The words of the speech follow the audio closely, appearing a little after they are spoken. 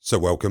So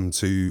welcome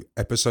to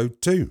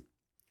episode 2.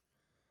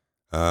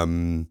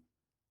 I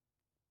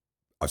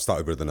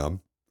started with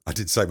an I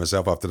did say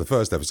myself after the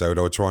first episode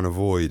I would try and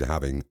avoid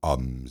having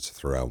ums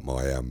throughout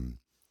my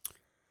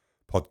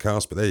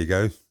podcast, but there you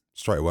go.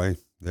 Straight away,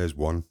 there's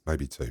one,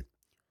 maybe two.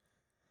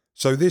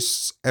 So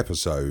this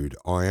episode,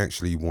 I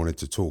actually wanted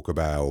to talk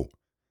about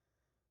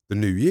the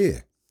new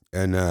year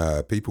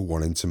and people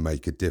wanting to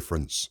make a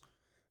difference.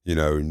 You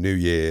know, new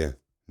year,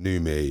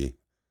 new me,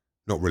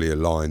 not really a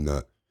line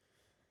that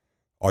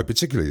I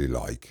particularly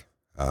like.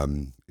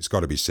 It's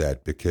got to be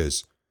said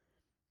because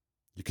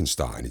you can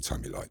start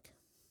anytime you like.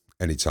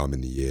 Any time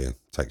in the year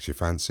takes your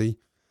fancy.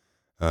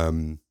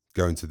 Going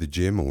to the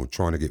gym or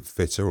trying to get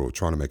fitter or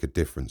trying to make a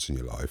difference in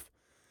your life.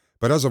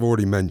 But as I've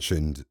already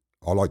mentioned,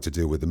 I like to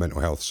deal with the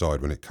mental health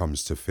side when it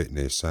comes to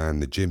fitness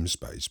and the gym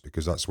space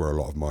because that's where a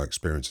lot of my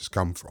experiences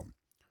come from.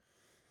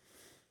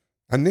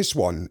 And this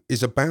one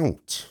is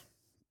about,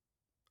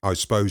 I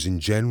suppose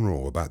in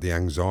general, about the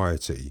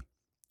anxiety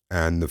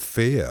and the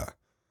fear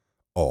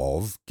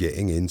of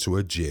getting into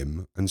a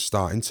gym and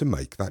starting to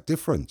make that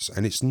difference.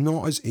 And it's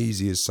not as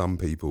easy as some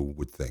people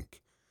would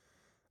think.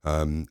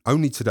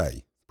 Only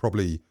today,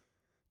 probably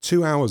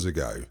 2 hours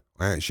ago,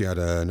 I actually had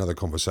another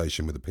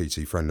conversation with a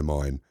PT friend of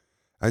mine,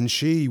 and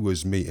she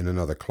was meeting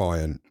another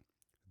client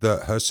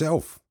that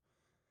herself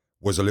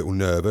was a little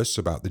nervous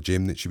about the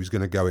gym that she was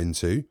going to go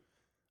into,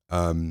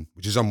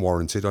 which is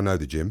unwarranted. I know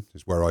the gym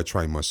is where I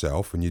train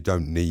myself, and you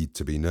don't need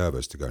to be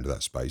nervous to go into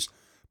that space.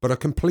 But I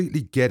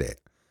completely get it.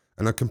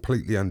 And I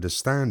completely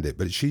understand it,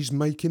 but she's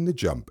making the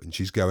jump and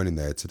she's going in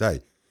there today.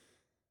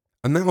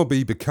 And that'll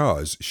be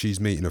because she's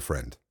meeting a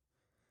friend.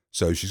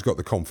 So she's got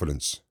the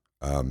confidence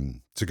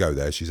to go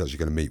there. She's actually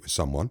going to meet with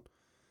someone.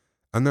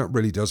 And that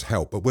really does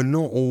help. But we're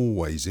not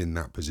always in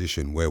that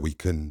position where we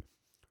can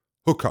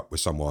hook up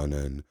with someone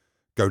and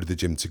go to the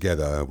gym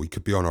together. We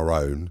could be on our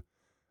own.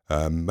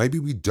 Maybe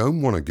we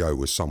don't want to go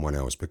with someone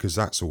else because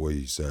that's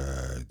always,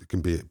 it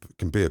can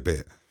be a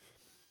bit...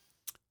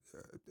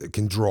 It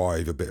can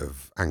drive a bit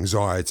of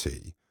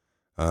anxiety,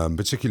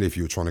 particularly if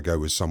you're trying to go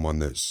with someone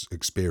that's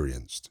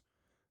experienced.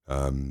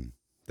 Then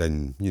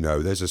you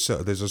know there's a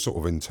sort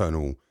of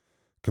internal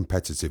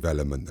competitive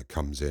element that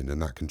comes in, and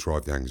that can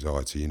drive the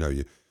anxiety. You know,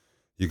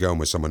 you're going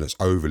with someone that's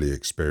overly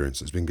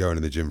experienced, that's been going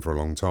to the gym for a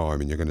long time,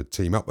 and you're going to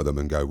team up with them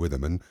and go with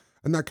them, and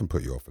that can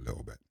put you off a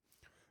little bit.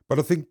 But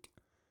I think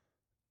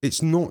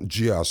it's not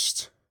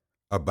just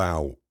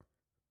about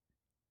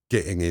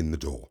getting in the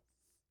door.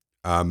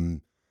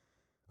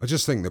 I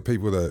just think that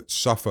people that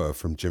suffer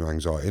from gym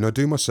anxiety, and I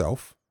do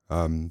myself,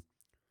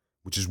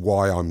 which is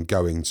why I'm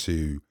going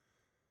to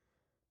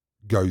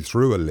go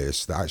through a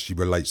list that actually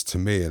relates to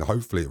me and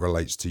hopefully it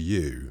relates to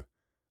you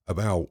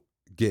about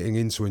getting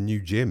into a new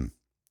gym,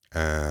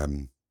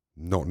 not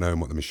knowing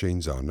what the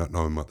machines are, not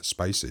knowing what the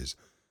space is,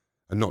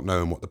 and not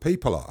knowing what the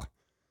people are.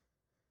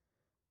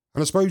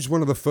 And I suppose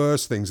one of the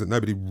first things that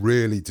nobody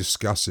really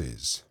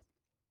discusses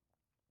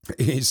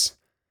is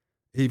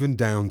even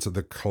down to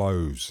the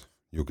clothes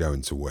you're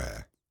going to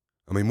wear.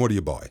 I mean, what do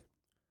you buy?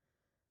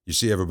 You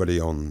see everybody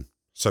on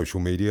social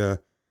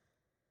media,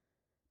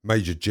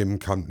 major gym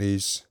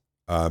companies,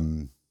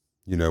 you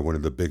know, one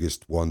of the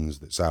biggest ones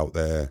that's out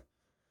there.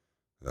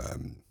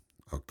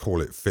 I'll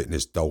call it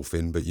Fitness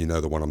Dolphin, but you know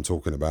the one I'm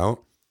talking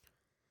about.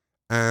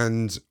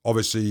 And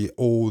obviously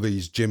all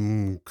these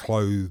gym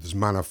clothes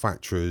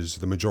manufacturers,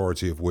 the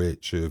majority of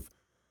which have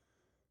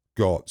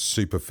got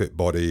super fit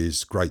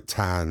bodies, great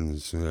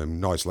tans,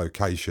 nice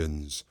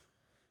locations,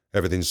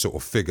 everything's sort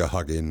of figure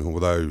hugging,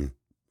 although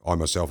I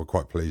myself are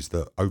quite pleased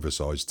that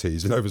oversized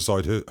tees and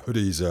oversized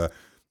hoodies are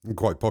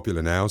quite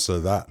popular now. So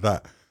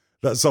that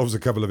solves a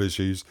couple of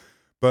issues.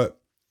 But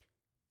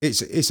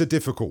it's a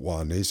difficult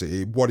one.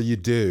 What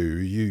do?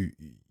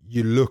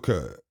 You look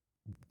at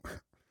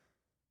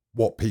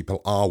what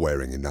people are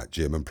wearing in that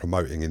gym and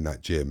promoting in that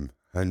gym.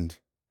 And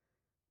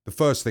the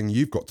first thing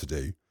you've got to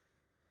do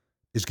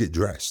is get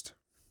dressed.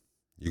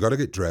 You got to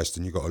get dressed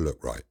and you got to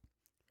look right.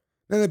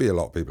 Now, there'll be a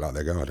lot of people out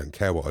there going, I don't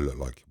care what I look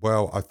like.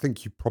 Well, I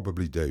think you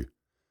probably do.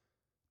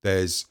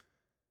 There's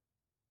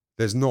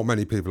not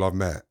many people I've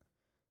met,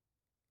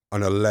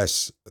 and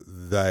unless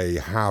they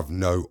have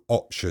no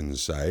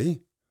options, say,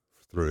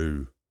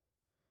 through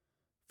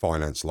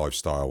finance,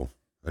 lifestyle,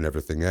 and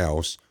everything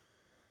else,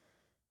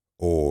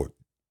 or,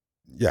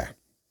 yeah,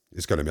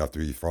 it's going to have to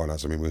be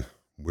finance. I mean,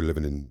 we're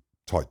living in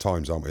tight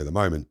times, aren't we, at the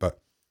moment? But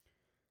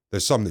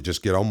there's some that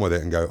just get on with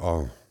it and go,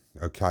 oh,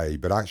 okay,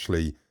 but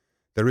actually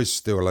there is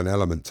still an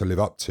element to live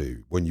up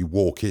to when you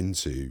walk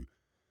into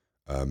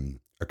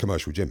a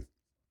commercial gym,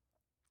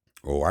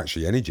 or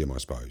actually any gym, I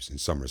suppose, in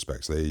some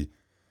respects. They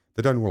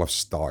don't all have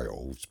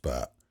styles,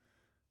 but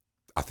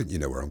I think you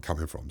know where I'm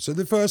coming from. So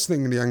the first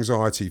thing, the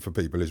anxiety for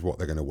people is what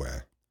they're going to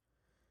wear.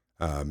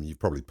 You've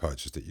probably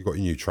purchased it. You've got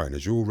your new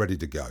trainers. You're all ready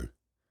to go.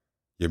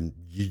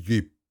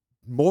 You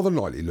more than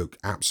likely look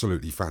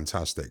absolutely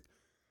fantastic,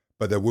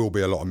 but there will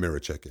be a lot of mirror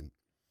checking.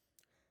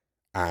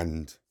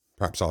 And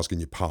perhaps asking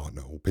your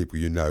partner or people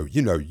you know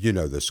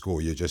the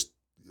score. You're just,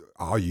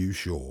 are you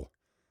sure?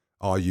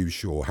 Are you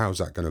sure? How's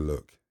that going to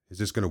look? Is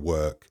this going to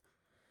work?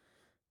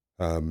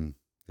 In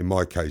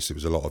my case, it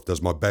was a lot of,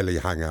 does my belly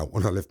hang out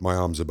when I lift my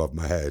arms above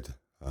my head?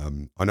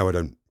 I know I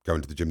don't go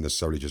into the gym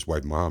necessarily just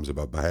waving my arms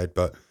above my head,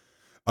 but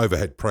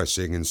overhead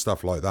pressing and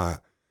stuff like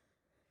that.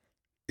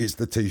 Is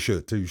the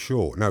T-shirt too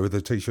short? No,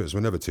 the T-shirts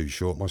were never too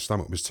short. My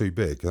stomach was too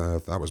big.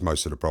 That was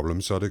most of the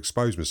problem. So I'd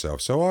expose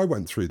myself. So I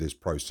went through this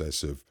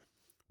process of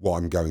what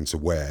I'm going to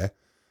wear.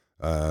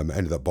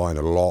 Ended up buying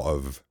a lot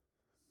of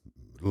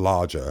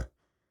larger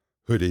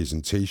hoodies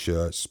and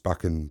T-shirts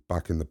back in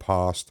the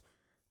past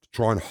to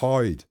try and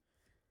hide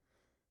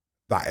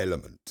that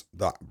element,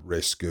 that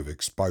risk of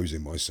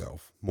exposing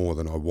myself more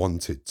than I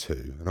wanted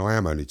to. And I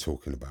am only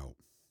talking about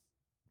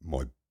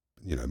my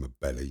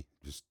belly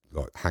just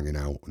like hanging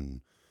out,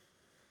 and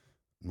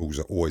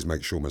always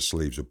make sure my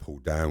sleeves are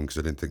pulled down because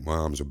I didn't think my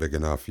arms were big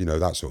enough,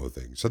 that sort of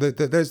thing. So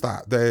there's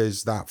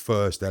that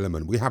first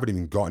element. We haven't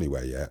even got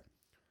anywhere yet.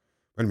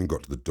 We haven't even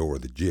got to the door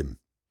of the gym.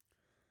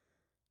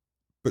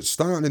 But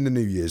starting in the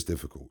new year is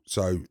difficult.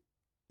 So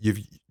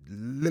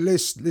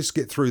let's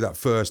get through that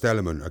first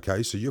element,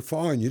 okay? So you're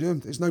fine.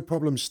 There's no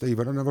problem, Steve.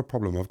 I don't have a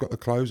problem. I've got the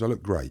clothes. I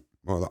look great.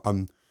 Well,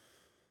 I'm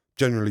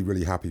generally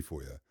really happy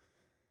for you.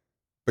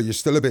 But you're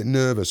still a bit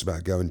nervous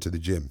about going to the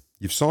gym.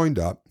 You've signed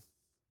up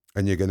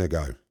and you're going to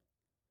go.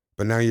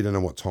 But now you don't know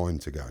what time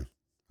to go.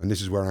 And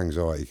this is where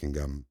anxiety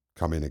can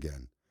come in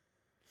again.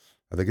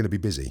 Are they going to be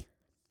busy?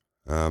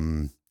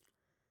 Who's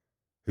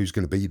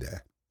going to be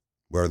there?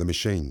 Where are the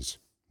machines?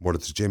 What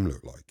does the gym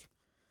look like?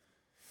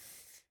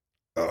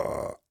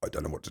 I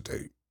don't know what to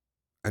do.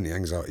 And the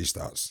anxiety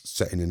starts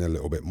setting in a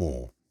little bit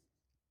more.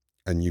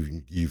 And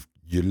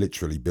you're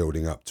literally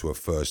building up to a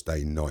first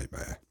day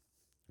nightmare.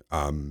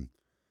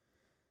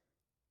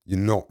 You're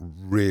not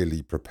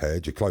really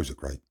prepared. Your clothes look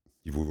great.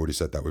 You've already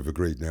said that. We've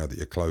agreed now that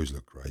your clothes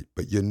look great.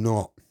 But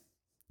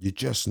you're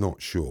just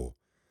not sure.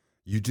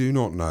 You do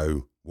not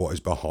know what is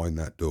behind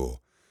that door.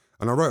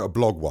 And I wrote a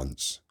blog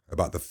once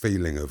about the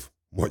feeling of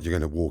what you're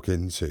going to walk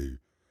into.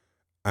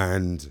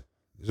 And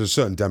there's a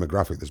certain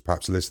demographic that's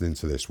perhaps listening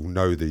to this will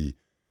know the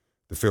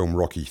film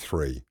Rocky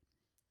III.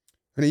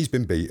 And he's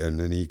been beaten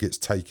and he gets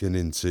taken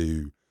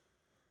into,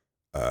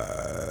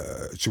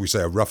 shall we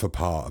say, a rougher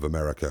part of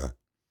America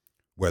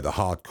where the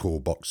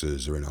hardcore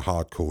boxers are in a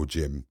hardcore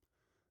gym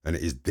and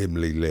it is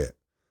dimly lit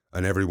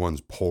and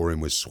everyone's pouring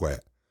with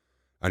sweat.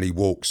 And he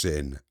walks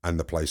in and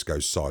the place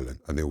goes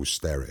silent and they all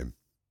stare at him.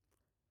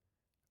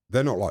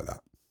 They're not like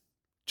that.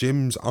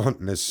 Gyms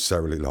aren't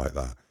necessarily like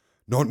that.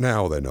 Not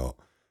now, they're not.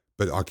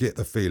 But I get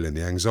the feeling,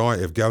 the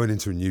anxiety of going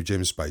into a new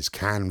gym space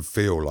can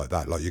feel like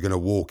that. Like you're going to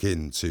walk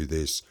into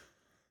this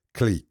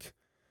clique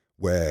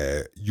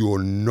where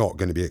you're not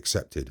going to be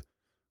accepted,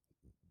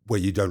 where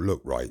you don't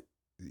look right.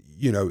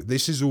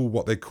 This is all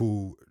what they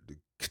call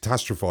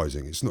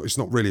catastrophizing. It's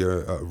not really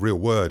a real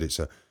word. It's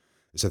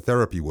a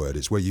therapy word.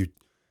 It's where you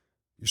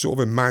sort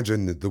of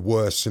imagine the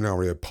worst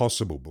scenario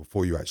possible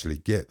before you actually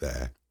get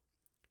there.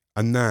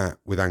 And that,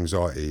 with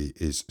anxiety,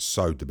 is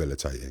so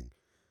debilitating.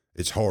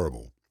 It's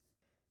horrible.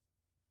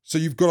 So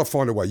you've got to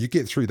find a way. You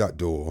get through that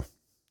door.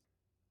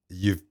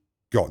 You've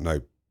got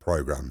no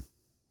program,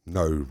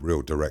 no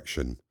real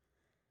direction.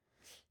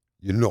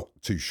 You're not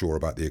too sure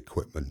about the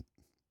equipment,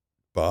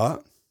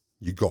 but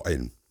you got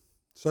in.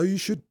 So you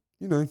should,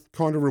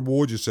 kind of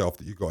reward yourself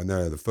that you got in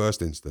there in the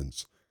first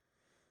instance.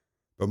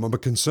 But my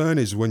concern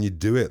is when you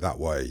do it that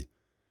way,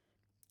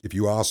 if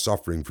you are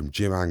suffering from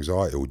gym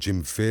anxiety or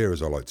gym fear,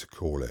 as I like to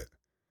call it,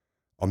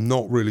 I'm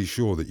not really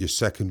sure that your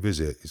second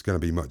visit is going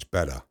to be much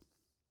better.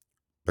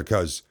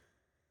 Because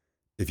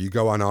if you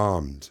go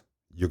unarmed,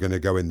 you're going to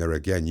go in there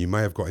again. You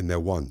may have got in there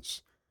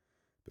once,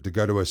 but to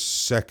go to a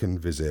second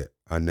visit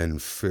and then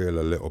feel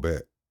a little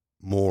bit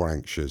more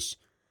anxious,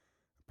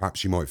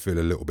 perhaps you might feel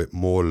a little bit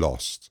more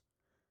lost.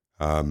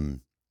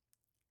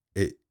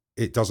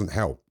 It doesn't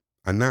help.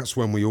 And that's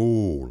when we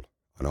all,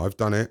 and I've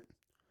done it,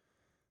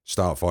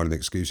 start finding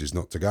excuses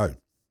not to go.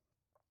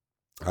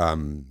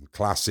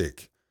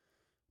 Classic,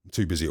 I'm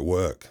too busy at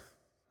work.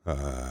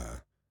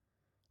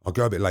 I'll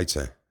go a bit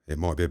later. It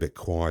might be a bit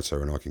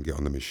quieter and I can get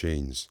on the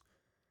machines.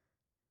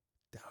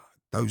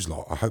 Those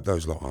lot, I hope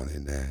those lot aren't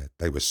in there.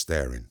 They were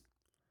staring.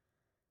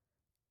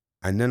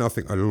 And then I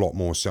think a lot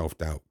more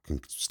self-doubt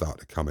can start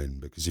to come in,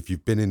 because if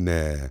you've been in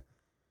there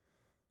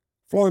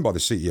flying by the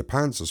seat of your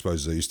pants, I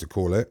suppose they used to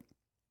call it,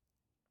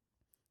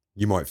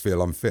 you might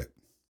feel unfit.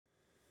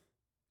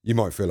 You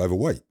might feel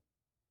overweight,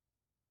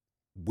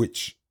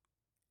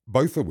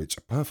 both of which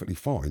are perfectly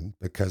fine,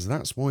 because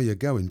that's why you're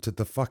going to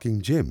the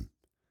fucking gym,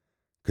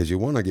 because you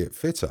want to get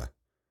fitter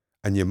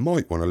and you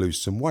might want to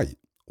lose some weight.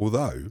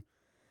 Although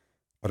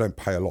I don't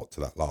pay a lot to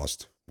that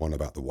last one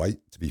about the weight,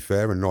 to be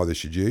fair, and neither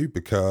should you,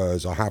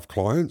 because I have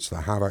clients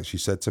that have actually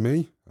said to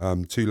me,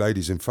 2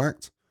 ladies, in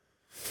fact,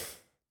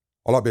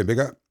 I like being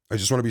bigger. I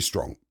just want to be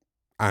strong.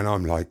 And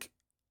I'm like,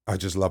 I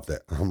just loved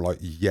it. I'm like,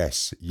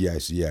 yes,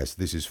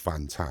 this is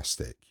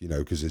fantastic,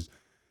 because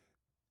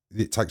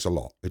it takes a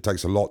lot. It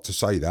takes a lot to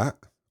say that.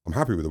 I'm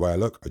happy with the way I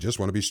look. I just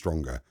want to be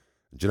stronger.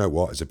 And do you know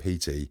what? As a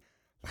PT,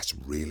 that's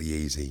really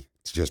easy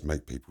to just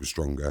make people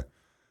stronger.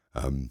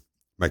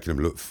 making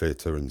them look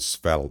fitter and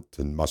svelte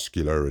and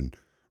muscular and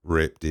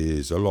ripped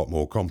is a lot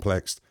more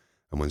complex.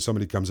 And when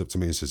somebody comes up to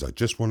me and says, I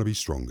just want to be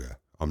stronger,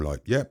 I'm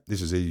like, yep,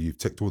 this is it. You've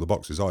ticked all the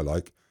boxes I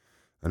like.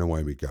 And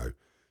away we go.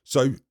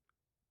 So,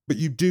 but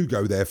you do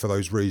go there for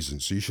those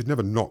reasons. So you should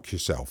never knock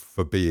yourself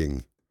for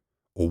being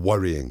or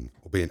worrying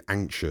or being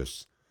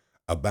anxious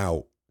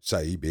about,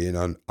 say, being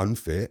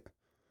unfit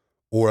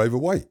or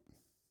overweight.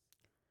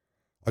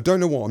 I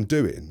don't know what I'm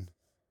doing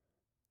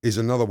is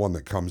another one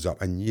that comes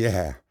up. And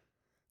yeah,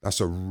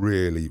 that's a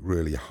really,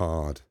 really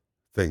hard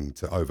thing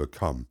to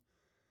overcome.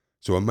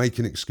 So I'm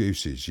making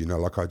excuses,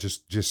 like I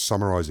just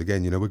summarize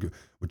again,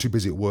 we're too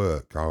busy at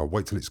work. I'll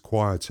wait till it's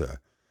quieter.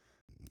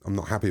 I'm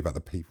not happy about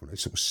the people. They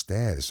sort of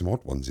stare. There's some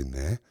odd ones in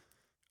there.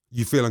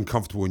 You feel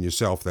uncomfortable in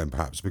yourself then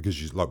perhaps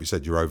because, like we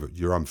said, you're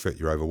unfit,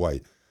 you're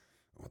overweight.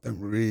 I don't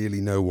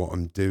really know what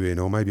I'm doing,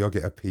 or maybe I'll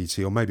get a PT,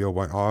 or maybe I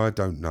won't. I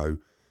don't know.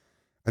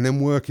 And then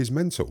work is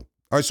mental.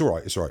 Oh, it's all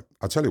right.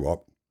 I'll tell you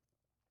what.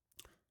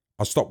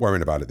 I'll stop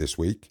worrying about it this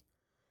week.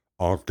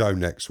 I'll go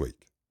next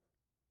week.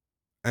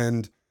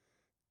 And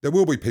there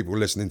will be people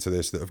listening to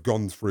this that have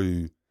gone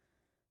through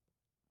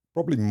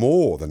probably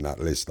more than that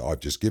list that I've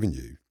just given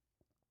you,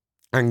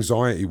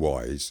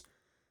 anxiety-wise,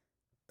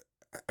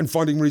 and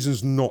finding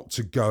reasons not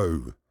to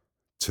go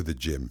to the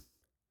gym.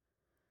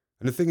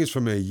 And the thing is,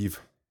 for me,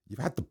 you've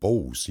had the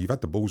balls. You've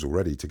had the balls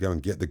already to go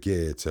and get the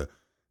gear, to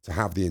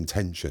have the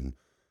intention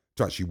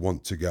to actually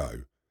want to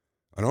go.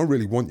 And I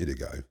really want you to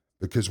go,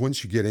 because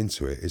once you get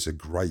into it, it's a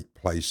great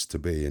place to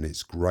be, and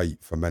it's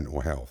great for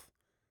mental health.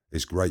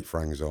 It's great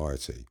for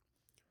anxiety.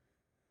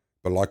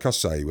 But like I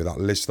say, with that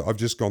list that I've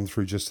just gone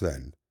through just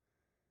then,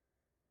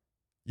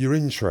 your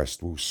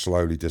interest will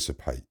slowly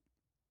dissipate.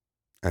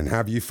 And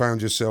have you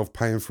found yourself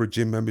paying for a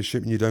gym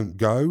membership and you don't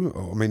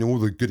go? I mean, all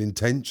the good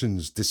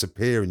intentions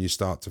disappear and you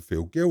start to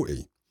feel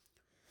guilty.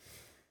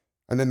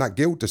 And then that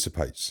guilt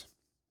dissipates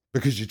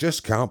because you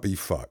just can't be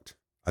fucked.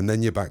 And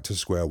then you're back to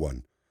square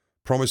one,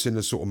 promising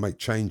to sort of make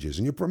changes.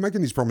 And you're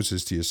making these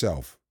promises to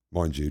yourself,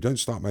 mind you. Don't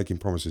start making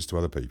promises to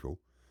other people.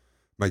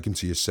 Make them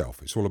to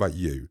yourself. It's all about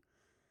you.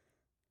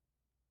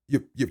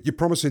 You're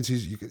promising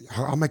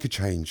I'll make a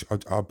change.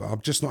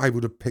 I'm just not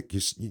able to pick you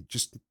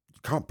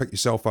can't pick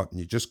yourself up, and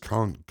you just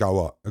can't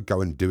go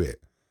and do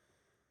it.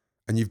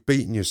 And you've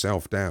beaten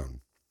yourself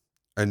down.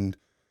 And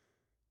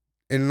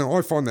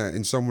I find that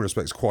in some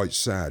respects quite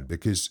sad,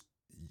 because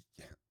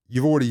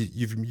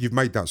you've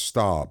made that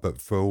start, but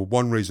for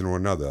one reason or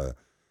another,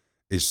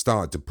 it's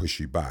started to push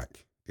you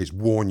back. It's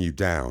worn you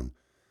down.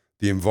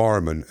 The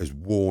environment has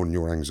worn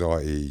your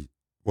anxiety,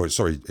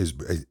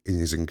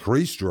 has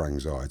increased your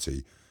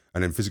anxiety,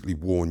 and then physically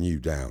worn you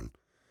down.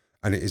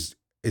 And it's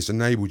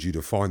enabled you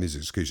to find these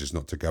excuses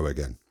not to go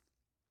again.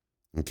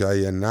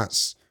 Okay, and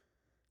that's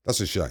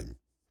a shame,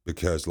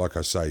 because like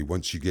I say,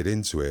 once you get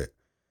into it,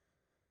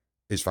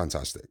 it's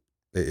fantastic.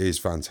 It is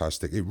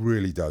fantastic. It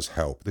really does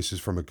help. This is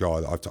from a guy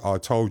that I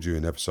told you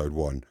in episode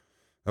 1.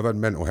 I've had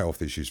mental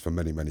health issues for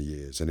many, many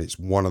years, and it's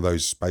one of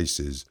those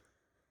spaces,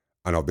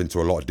 and I've been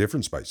to a lot of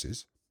different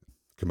spaces,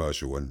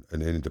 commercial and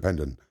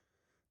independent,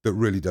 that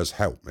really does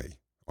help me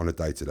on a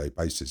day-to-day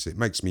basis. It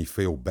makes me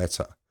feel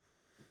better,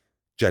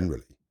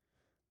 generally.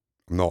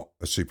 I'm not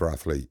a super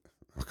athlete.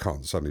 I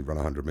can't suddenly run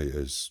 100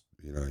 meters,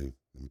 and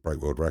break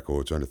world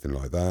records or anything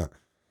like that.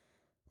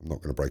 I'm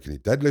not going to break any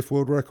deadlift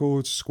world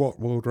records, squat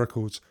world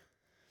records.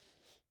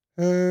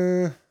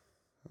 No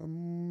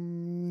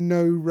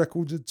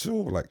records at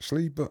all,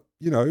 actually. But,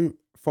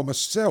 for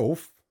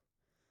myself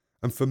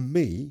and for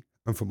me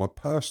and for my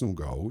personal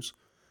goals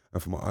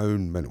and for my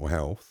own mental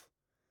health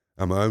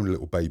and my own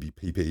little baby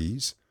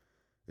PPs,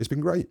 it's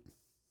been great.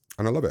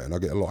 And I love it, and I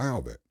get a lot out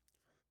of it.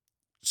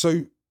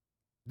 So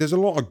there's a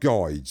lot of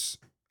guides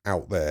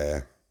out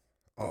there.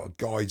 Oh,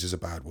 guides is a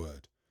bad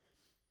word.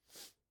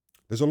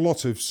 There's a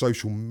lot of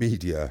social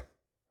media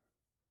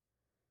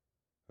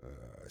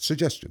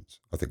suggestions,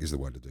 I think is the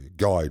word to do.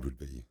 Guide would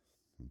be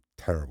a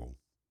terrible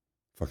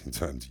fucking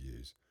term to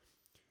use.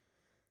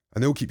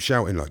 And they'll keep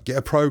shouting like, get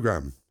a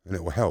program and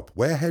it will help.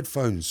 Wear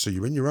headphones so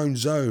you're in your own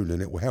zone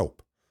and it will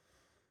help.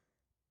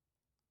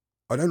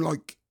 I don't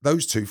like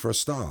those two for a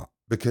start,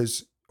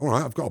 because, all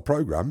right, I've got a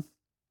program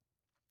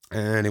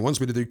and it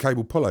wants me to do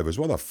cable pullovers.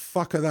 What the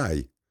fuck are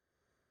they?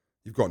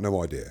 You've got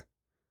no idea.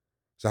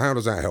 So how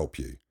does that help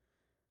you?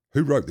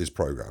 Who wrote this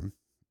program?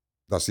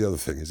 That's the other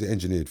thing. Is it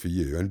engineered for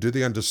you? And do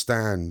they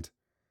understand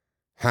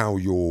how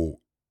you're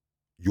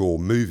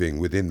moving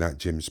within that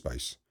gym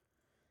space?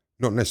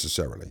 Not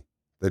necessarily.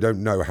 They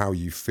don't know how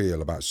you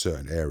feel about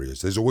certain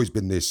areas. There's always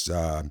been this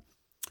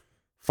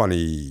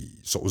funny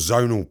sort of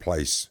zonal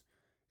place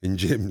in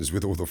gyms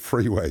with all the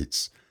free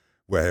weights,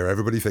 where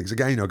everybody thinks,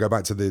 again, I'll go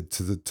back to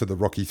the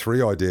Rocky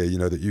 3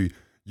 idea, that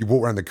you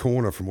walk around the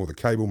corner from all the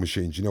cable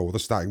machines, all the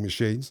static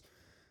machines,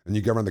 and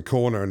you go around the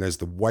corner and there's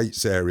the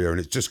weights area, and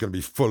it's just going to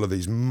be full of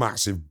these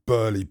massive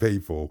burly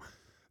people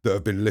that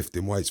have been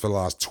lifting weights for the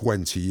last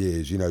 20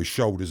 years,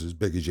 shoulders as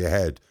big as your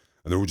head,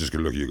 and they're all just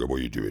going to look at you and go,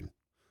 what are you doing?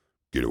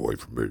 Get away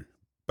from me.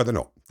 But they're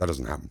not. That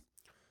doesn't happen.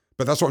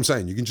 But that's what I'm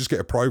saying. You can just get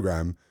a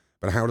program,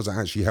 But how does it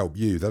actually help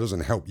you? That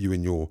doesn't help you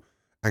in your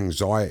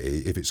anxiety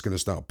if it's going to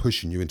start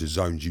pushing you into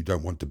zones you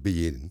don't want to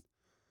be in.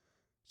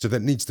 So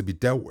that needs to be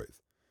dealt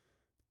with.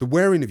 The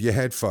wearing of your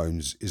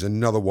headphones is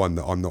another one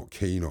that I'm not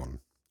keen on.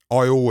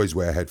 I always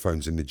wear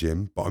headphones in the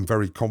gym, but I'm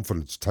very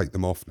confident to take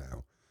them off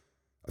now.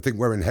 I think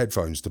wearing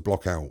headphones to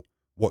block out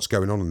what's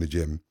going on in the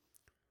gym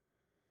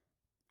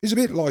is a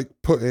bit like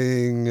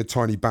putting a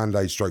tiny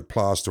Band-Aid stroke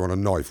plaster on a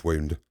knife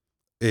wound.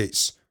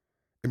 It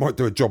might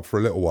do a job for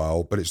a little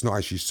while, but it's not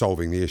actually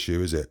solving the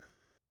issue, is it?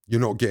 You're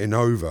not getting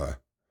over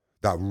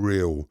that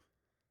real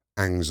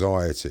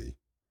anxiety.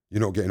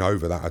 You're not getting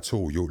over that at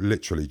all. You're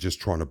literally just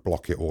trying to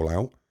block it all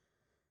out.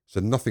 So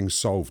nothing's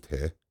solved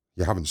here.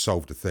 You haven't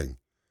solved a thing.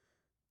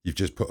 You've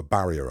just put a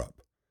barrier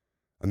up.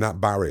 And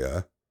that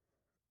barrier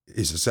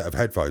is a set of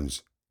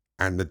headphones.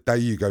 And the day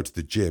you go to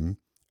the gym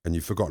and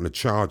you've forgotten to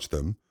charge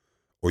them,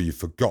 or you've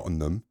forgotten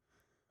them,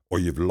 or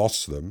you've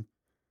lost them,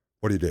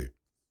 what do?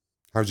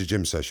 How's your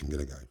gym session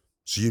going to go?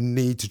 So you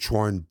need to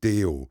try and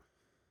deal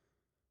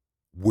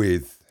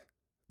with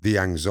the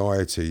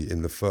anxiety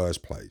in the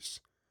first place.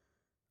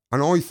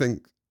 And I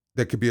think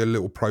there could be a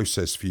little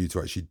process for you to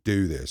actually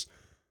do this.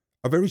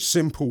 A very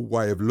simple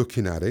way of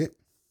looking at it.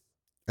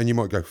 And you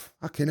might go,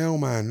 fucking hell,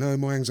 man, no,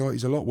 my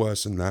anxiety's a lot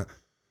worse than that.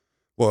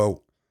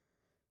 Well,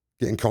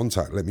 get in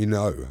contact, let me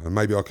know. And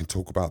maybe I can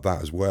talk about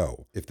that as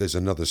well, if there's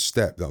another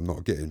step that I'm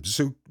not getting.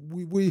 So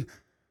you're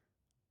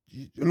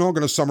not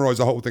going to summarize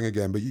the whole thing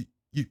again, but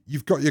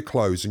you've got your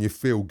clothes and you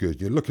feel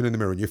good. You're looking in the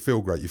mirror and you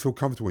feel great. You feel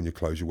comfortable in your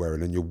clothes you're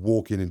wearing and you're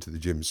walking into the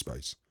gym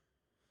space.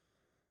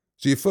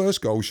 So your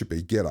first goal should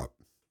be get up,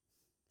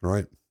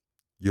 right?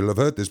 You'll have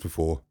heard this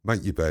before.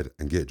 Make your bed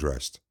and get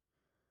dressed.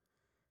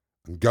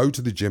 And go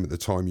to the gym at the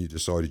time you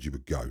decided you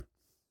would go.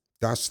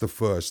 That's the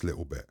first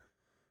little bit.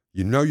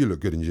 You know you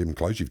look good in gym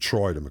clothes. You've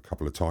tried them a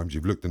couple of times.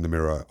 You've looked in the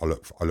mirror. I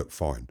look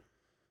fine.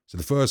 So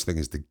the first thing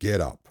is to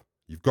get up.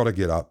 You've got to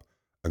get up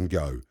and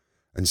go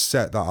and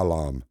set that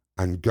alarm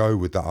and go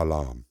with that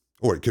alarm.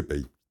 Or it could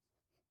be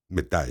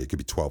midday. It could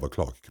be 12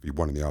 o'clock. It could be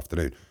 1 in the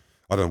afternoon.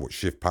 I don't know what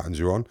shift patterns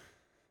you're on.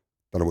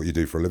 Don't know what you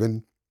do for a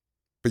living.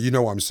 But you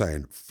know what I'm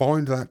saying.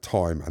 Find that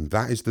time, and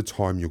that is the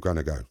time you're going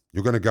to go.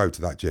 You're going to go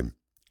to that gym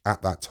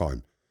at that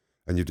time,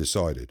 and you've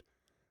decided.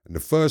 And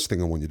the first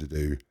thing I want you to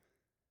do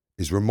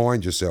is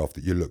remind yourself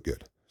that you look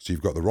good. So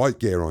you've got the right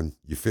gear on,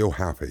 you feel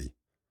happy.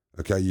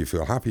 Okay, you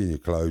feel happy in your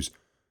clothes,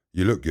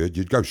 you look good.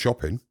 You'd go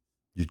shopping.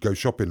 You'd go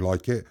shopping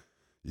like it.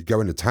 You'd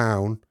go into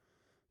town.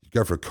 You'd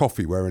go for a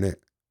coffee wearing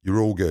it. You're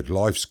all good.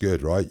 Life's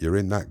good, right? You're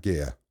in that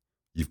gear.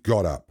 You've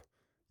got up.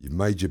 You've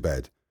made your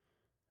bed.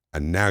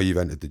 And now you've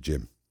entered the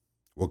gym.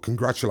 Well,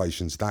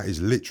 congratulations. That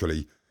is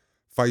literally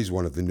phase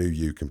 1 of the new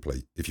you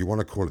complete. If you want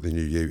to call it the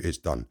new you, it's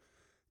done.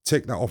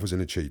 Tick that off as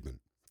an achievement.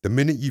 The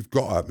minute you've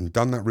got up and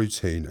done that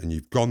routine and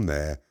you've gone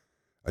there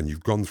and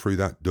you've gone through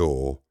that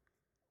door,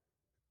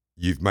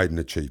 you've made an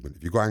achievement.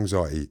 If you've got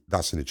anxiety,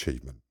 that's an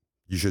achievement.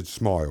 You should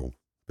smile.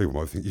 People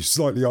might think you're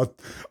slightly odd.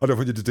 I don't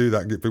want you to do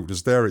that and get people to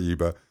stare at you,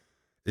 but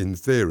in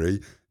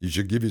theory, you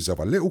should give yourself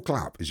a little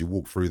clap as you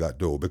walk through that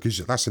door, because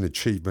that's an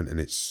achievement in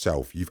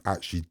itself. You've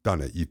actually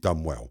done it. You've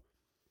done well.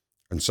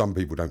 And some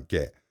people don't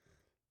get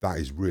that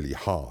is really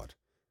hard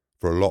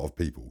for a lot of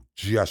people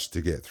just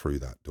to get through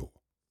that door.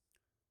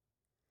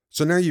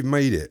 So now you've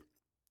made it,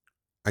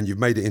 and you've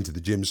made it into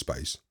the gym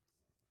space.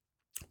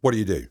 What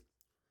do?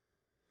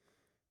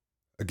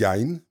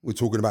 Again, we're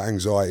talking about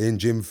anxiety and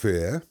gym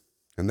fear,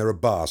 and they're a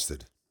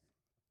bastard.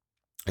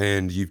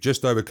 And you've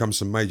just overcome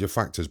some major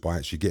factors by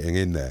actually getting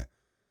in there.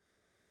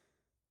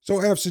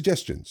 So I have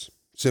suggestions,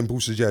 simple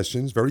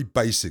suggestions, very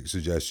basic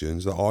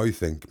suggestions that I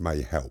think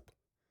may help.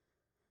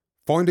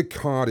 Find a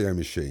cardio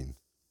machine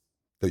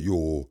that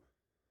you're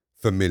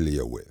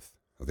familiar with.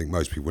 I think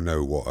most people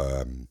know what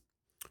a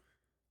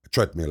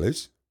treadmill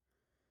is.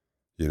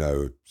 You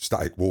know,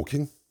 static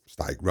walking,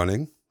 static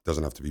running.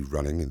 Doesn't have to be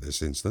running in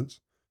this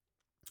instance.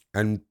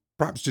 And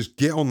perhaps just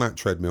get on that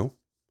treadmill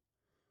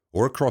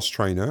or a cross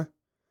trainer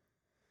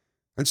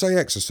and say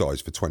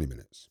exercise for 20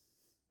 minutes.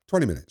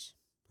 20 minutes.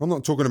 I'm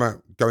not talking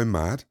about going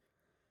mad.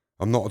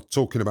 I'm not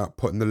talking about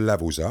putting the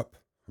levels up.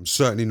 I'm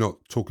certainly not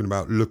talking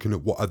about looking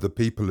at what other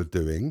people are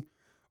doing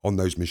on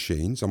those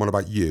machines. I'm on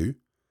about you.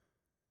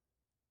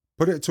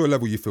 Put it to a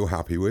level you feel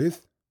happy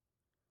with.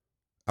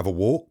 Have a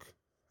walk.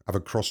 Have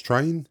a cross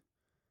train.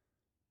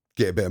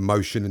 Get a bit of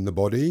motion in the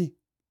body.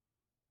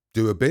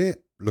 Do a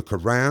bit. Look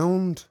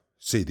around.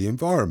 See the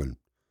environment.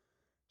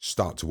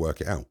 Start to work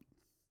it out.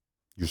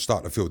 You'll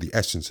start to feel the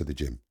essence of the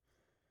gym.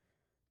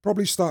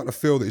 Probably start to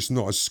feel that it's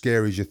not as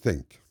scary as you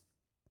think.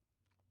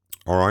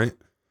 All right?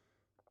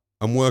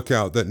 And work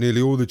out that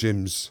nearly all the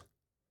gyms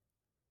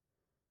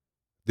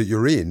that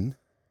you're in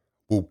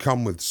will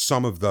come with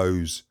some of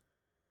those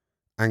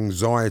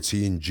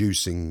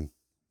anxiety-inducing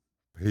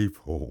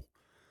people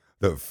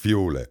that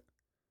fuel it.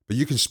 But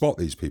you can spot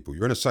these people.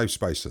 You're in a safe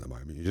space at the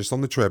moment. You're just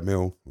on the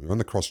treadmill. You're on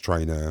the cross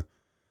trainer.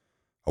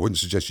 I wouldn't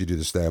suggest you do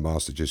the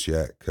Stairmaster just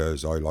yet,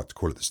 because I like to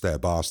call it the Stair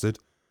Bastard.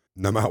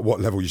 No matter what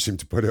level you seem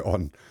to put it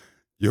on,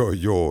 you're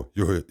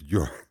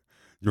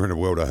you're in a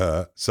world of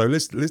hurt. So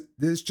let's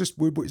just,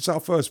 it's our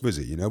first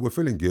visit, you know, we're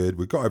feeling good.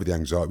 We've got over the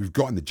anxiety. We've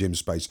got in the gym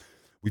space.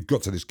 We've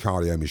got to this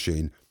cardio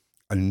machine.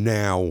 And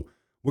now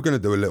we're going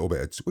to do we're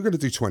going to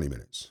do 20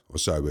 minutes or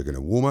so. We're going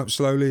to warm up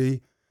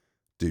slowly,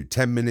 do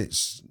 10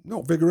 minutes,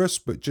 not vigorous,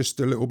 but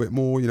just a little bit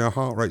more, you know,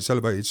 heart rate's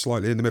elevated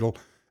slightly in the middle,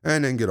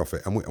 and then get off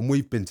it. And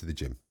we've been to the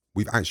gym.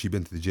 We've actually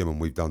been to the gym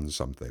and we've done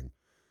something.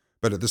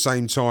 But at the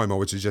same time, I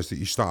would suggest that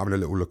you start having a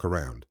little look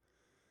around.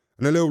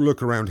 And a little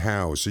look around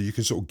how, so you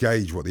can sort of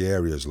gauge what the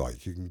area's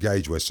like. You can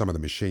gauge where some of the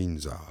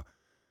machines are.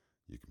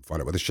 You can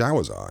find out where the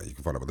showers are. You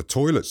can find out where the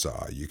toilets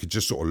are. You could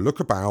just sort of look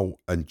about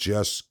and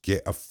just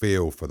get a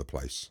feel for the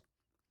place.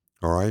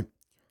 All right?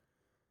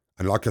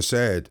 And like I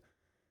said,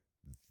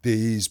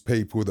 these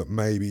people that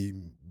maybe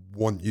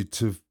want you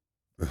to,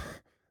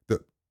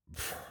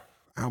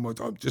 I'm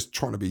just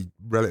trying to be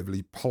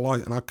relatively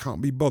polite and I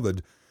can't be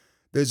bothered.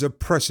 There's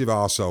oppressive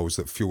arseholes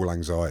that fuel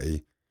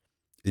anxiety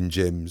in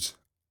gyms.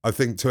 I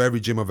think to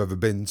every gym I've ever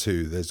been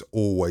to, there's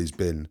always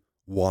been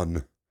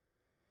one,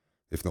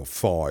 if not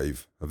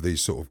five, of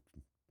these sort of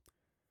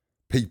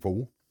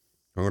people.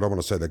 I don't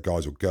want to say they're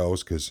guys or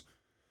girls because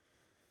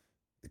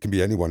it can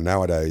be anyone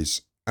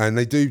nowadays. And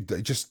they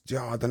just,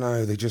 I don't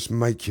know, they just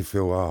make you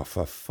feel, oh,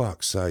 for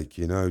fuck's sake,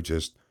 you know,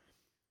 just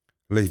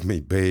leave me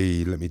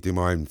be, let me do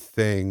my own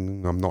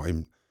thing. I'm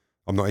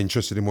not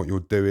interested in what you're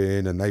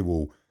doing. And they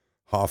will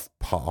half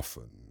puff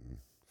and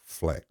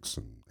flex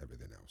and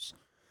everything else.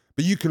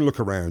 But you can look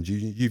around.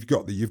 You've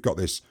got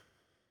this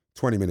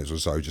 20 minutes or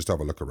so. Just have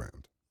a look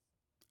around,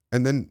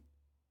 and then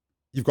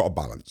you've got a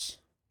balance.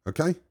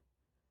 Okay,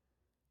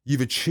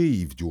 you've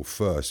achieved your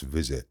first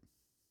visit.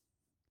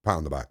 Pat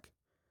on the back.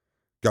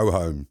 Go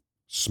home.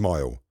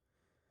 Smile.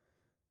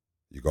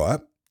 You got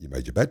up. You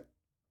made your bed,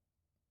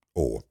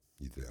 or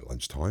you did it at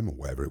lunchtime or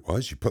whatever it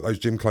was. You put those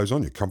gym clothes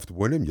on. You're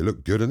comfortable in them. You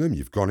look good in them.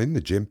 You've gone in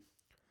the gym.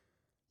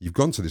 You've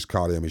gone to this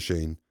cardio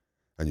machine,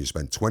 and you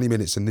spent 20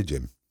 minutes in the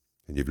gym.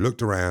 And you've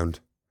looked around,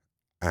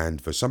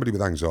 and for somebody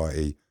with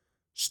anxiety,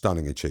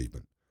 stunning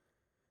achievement.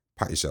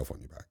 Pat yourself on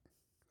your back.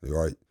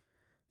 All right?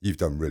 You've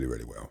done really,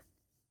 really well.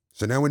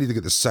 So now we need to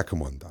get the second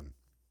one done.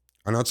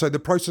 And I'd say the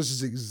process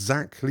is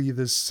exactly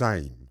the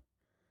same.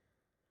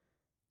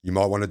 You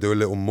might want to do a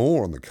little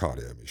more on the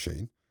cardio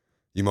machine.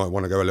 You might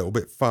want to go a little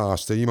bit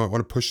faster. You might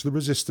want to push the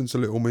resistance a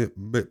little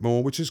bit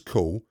more, which is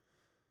cool.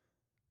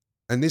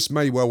 And this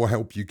may well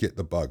help you get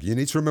the bug. You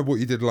need to remember what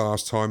you did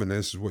last time, and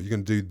this is what you're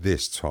going to do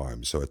this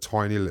time. So a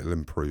tiny little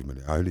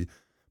improvement. Only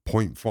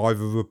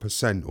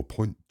 0.5% or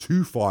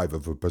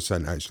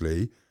 0.25%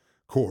 actually,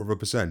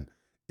 0.25%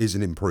 is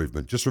an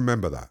improvement. Just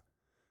remember that.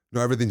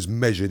 Not everything's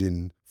measured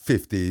in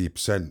 50%,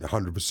 100%,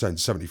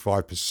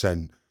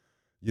 75%.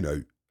 You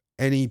know,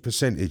 any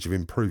percentage of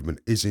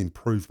improvement is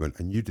improvement,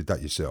 and you did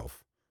that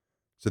yourself.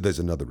 So there's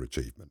another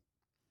achievement.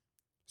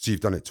 So you've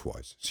done it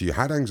twice. So you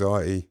had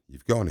anxiety,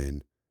 you've gone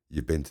in,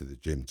 you've been to the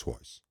gym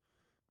twice.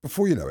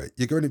 Before you know it,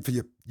 you're going in for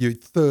your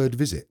third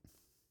visit.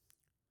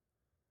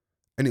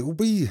 And it will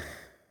be the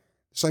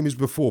same as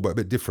before, but a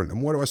bit different.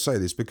 And why do I say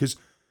this? Because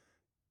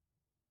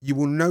you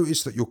will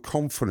notice that your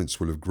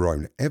confidence will have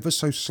grown ever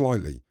so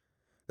slightly.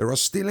 There are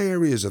still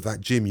areas of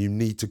that gym you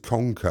need to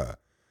conquer,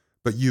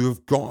 but you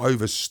have got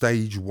over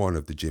stage one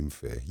of the gym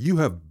fear. You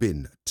have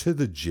been to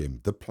the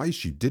gym, the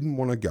place you didn't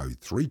want to go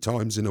 3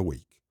 times in a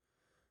week.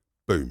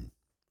 Boom.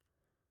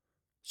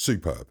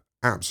 Superb.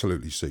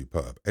 Absolutely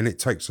superb. And it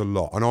takes a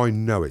lot. And I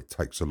know it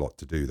takes a lot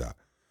to do that.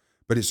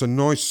 But it's a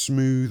nice,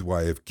 smooth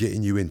way of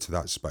getting you into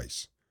that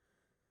space.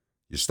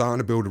 You're starting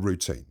to build a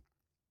routine.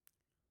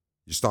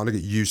 You're starting to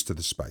get used to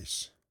the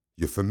space.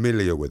 You're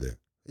familiar with it.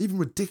 Even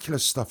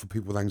ridiculous stuff for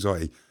people with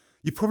anxiety.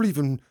 You probably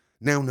even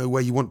now know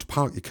where you want to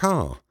park your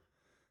car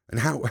and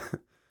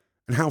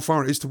how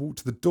far it is to walk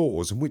to the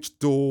doors and which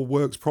door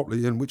works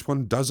properly and which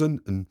one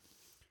doesn't. And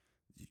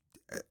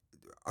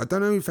I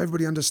don't know if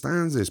everybody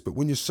understands this, but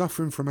when you're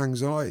suffering from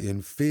anxiety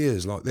and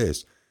fears like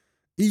this,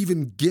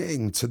 even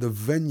getting to the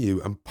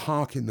venue and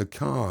parking the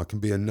car can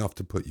be enough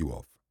to put you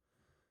off.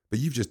 But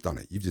you've just done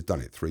it. You've just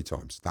done it 3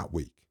 times that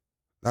week.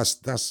 That's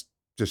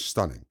just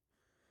stunning.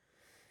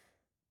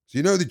 So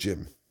you know the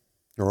gym,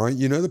 all right?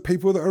 You know the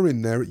people that are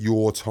in there at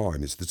your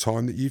time. It's the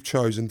time that you've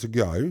chosen to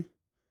go.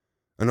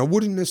 And I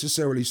wouldn't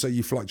necessarily say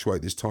you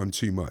fluctuate this time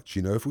too much.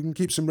 You know, if we can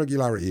keep some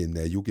regularity in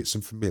there, you'll get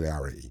some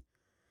familiarity.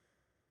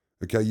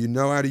 Okay, you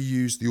know how to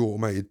use the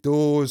automated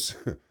doors.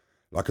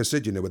 Like I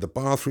said, you know where the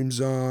bathrooms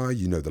are,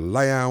 you know the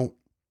layout.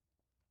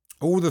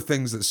 All the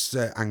things that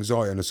set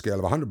anxiety on a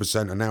scale of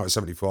 100% and now at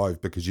 75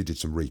 because you did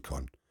some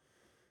recon.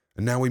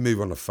 And now we move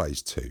on to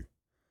phase 2.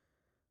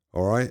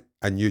 All right?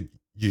 And you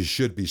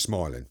should be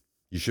smiling.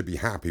 You should be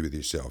happy with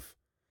yourself.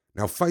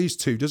 Now, phase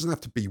 2 doesn't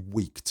have to be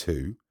week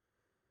 2.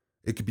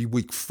 It could be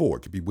week 4.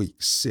 It could be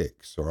week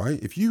 6. All right?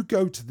 If you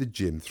go to the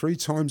gym 3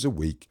 times a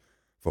week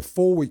for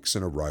 4 weeks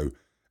in a row,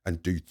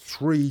 and do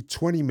 3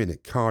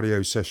 20-minute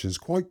cardio sessions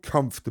quite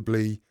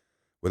comfortably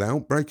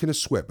without breaking a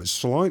sweat, but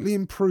slightly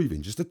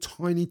improving, just a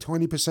tiny,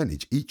 tiny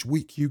percentage each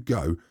week you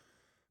go,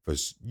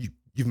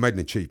 you've made an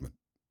achievement.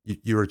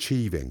 You're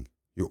achieving.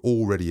 You're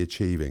already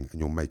achieving,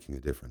 and you're making a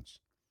difference.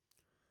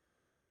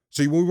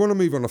 So we want to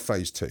move on to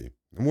phase two.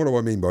 And what do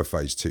I mean by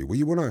phase two? Well,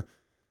 you want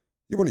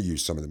to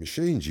use some of the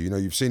machines.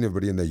 You've seen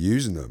everybody in there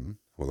using them,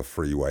 or the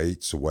free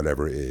weights or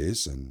whatever it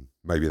is, and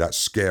maybe that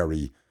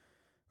scary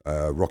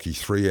Rocky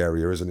 3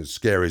 area isn't as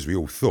scary as we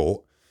all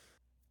thought.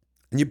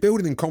 And you're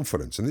building in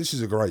confidence, and this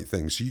is a great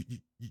thing. So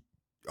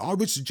I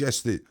would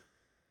suggest that,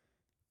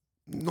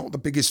 not the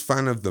biggest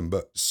fan of them,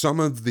 but some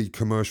of the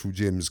commercial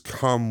gyms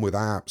come with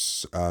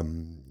apps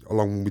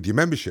along with your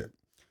membership.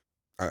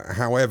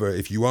 However,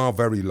 if you are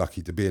very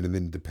lucky to be in an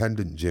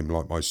independent gym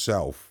like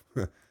myself,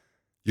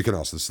 you can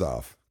ask the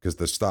staff, because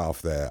the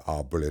staff there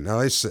are brilliant. Now,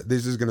 this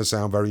is going to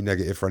sound very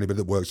negative for anybody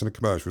that works in a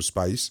commercial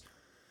space,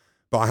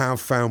 but I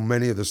have found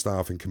many of the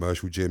staff in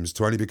commercial gyms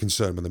to only be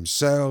concerned with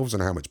themselves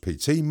and how much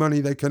PT money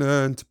they can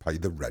earn to pay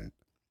the rent,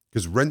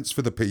 because rents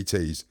for the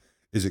PTs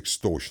is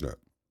extortionate.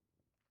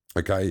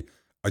 Okay,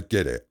 I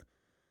get it.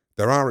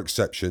 There are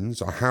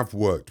exceptions. I have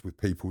worked with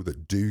people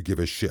that do give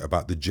a shit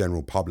about the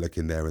general public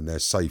in there and their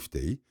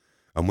safety,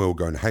 and will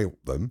go and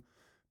help them.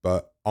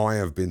 But I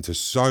have been to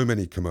so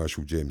many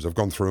commercial gyms. I've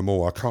gone through them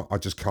all. I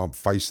just can't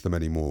face them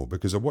anymore,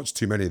 because I've watched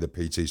too many of the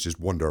PTs just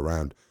wander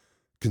around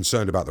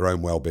concerned about their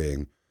own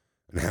well-being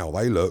and how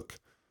they look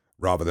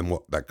rather than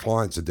what their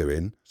clients are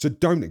doing. So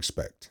don't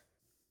expect,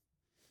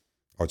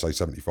 I'd say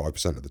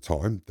 75% of the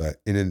time, that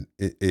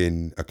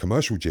in a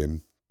commercial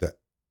gym that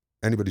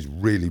anybody's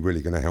really,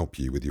 really going to help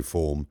you with your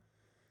form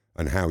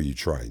and how you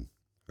train,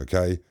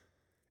 okay?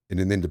 In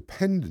an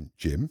independent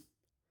gym,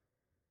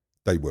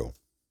 they will.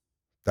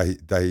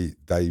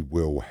 They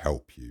will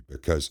help you,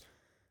 because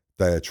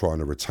they're trying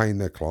to retain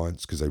their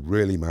clients, because they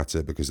really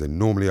matter, because they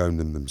normally own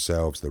them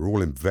themselves. They're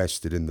all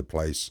invested in the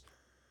place.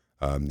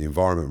 The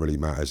environment really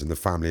matters, and the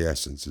family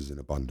essence is in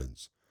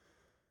abundance.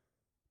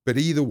 But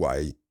either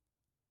way,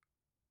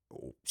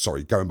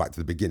 going back to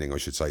the beginning, I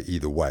should say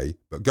either way,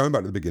 but going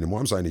back to the beginning, what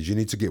I'm saying is you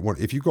need to get one,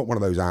 if you've got one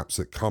of those apps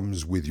that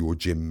comes with your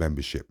gym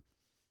membership,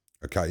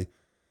 okay?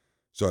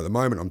 So at the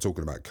moment, I'm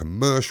talking about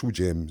commercial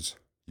gyms.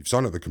 You've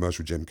signed up the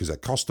commercial gym because they're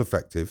cost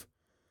effective,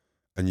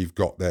 and you've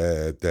got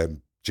their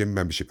gym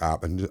membership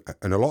app, and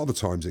a lot of the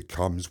times it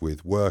comes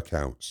with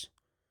workouts.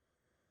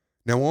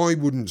 Now, I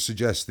wouldn't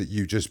suggest that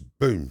you just,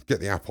 boom, get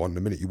the app on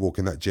the minute you walk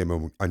in that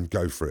gym and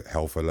go for it,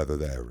 hell for leather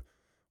there.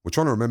 We're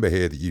trying to remember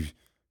here that you've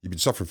been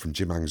suffering from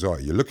gym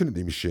anxiety. You're looking at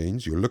the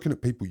machines. You're looking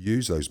at people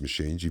use those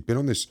machines. You've been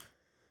on this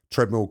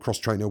treadmill, cross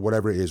trainer,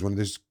 whatever it is, one of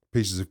these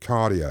pieces of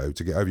cardio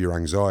to get over your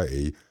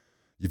anxiety.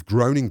 You've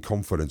grown in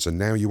confidence, and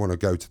now you want to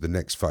go to the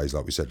next phase,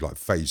 like we said, like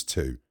phase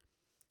two,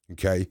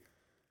 okay?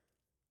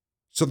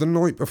 So the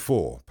night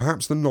before,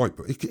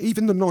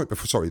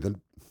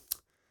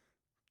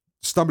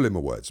 stumbling my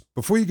words,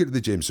 before you get to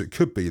the gym, so it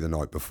could be the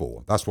night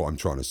before, that's what I'm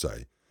trying to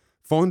say.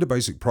 Find a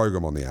basic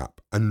program on the app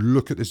and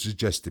look at the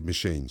suggested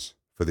machines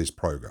for this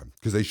program,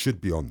 because they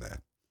should be on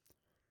there.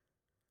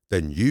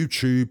 Then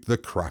YouTube the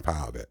crap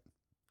out of it.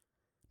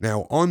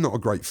 Now, I'm not a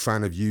great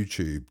fan of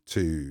YouTube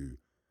to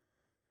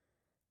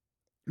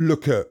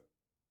look at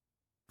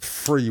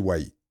free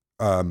weight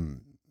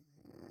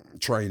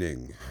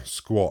training,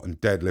 squat and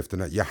deadlift,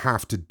 and that. You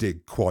have to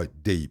dig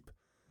quite deep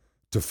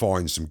to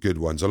find some good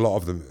ones. A lot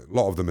of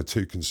them are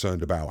too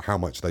concerned about how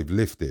much they've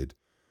lifted,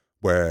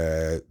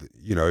 where,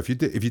 if you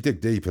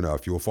dig deep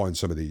enough, you'll find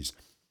some of these,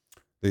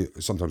 they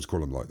sometimes call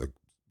them like the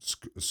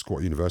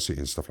squat university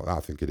and stuff like that,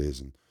 I think it is,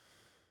 and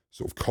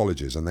sort of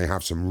colleges, and they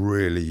have some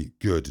really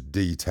good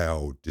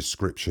detailed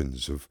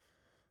descriptions of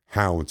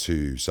how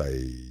to,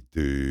 say,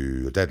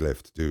 do a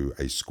deadlift, do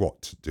a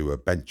squat, do a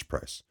bench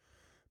press.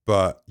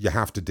 But you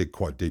have to dig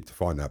quite deep to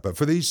find that. But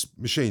for these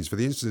machines, for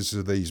the instances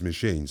of these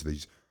machines,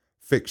 these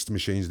fixed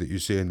machines that you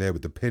see in there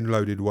with the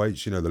pin-loaded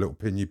weights, the little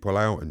pin you pull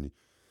out and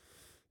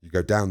you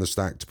go down the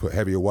stack to put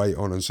heavier weight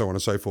on, and so on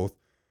and so forth,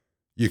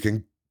 you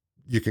can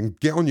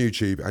get on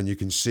YouTube and you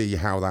can see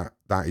how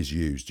that is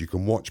used. You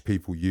can watch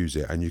people use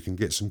it, and you can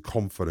get some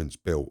confidence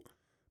built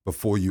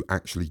before you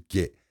actually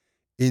get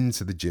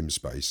into the gym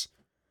space.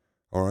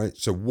 All right,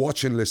 so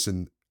watch and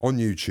listen on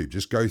YouTube.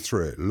 Just go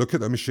through it. Look at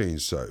the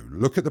machines. So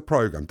look at the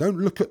program. Don't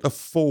look at the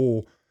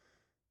 4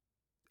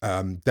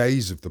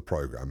 days of the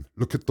program.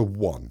 Look at the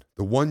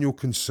one you're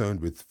concerned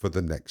with for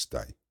the next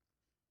day.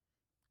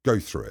 Go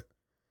through it.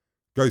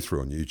 Go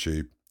through on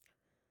YouTube.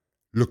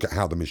 Look at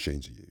how the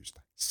machines are used.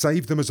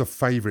 Save them as a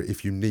favorite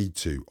if you need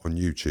to on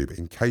YouTube,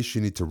 in case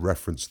you need to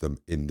reference them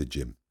in the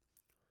gym.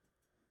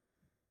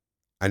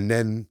 And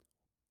then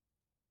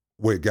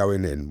we're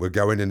going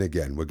in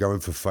again. We're going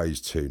for phase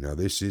 2. Now,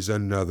 this is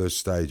another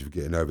stage of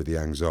getting over the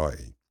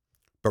anxiety.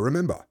 But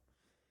remember,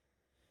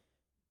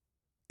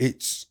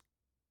 it's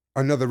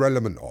another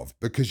element of,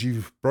 because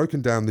you've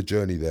broken down the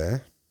journey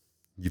there,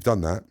 you've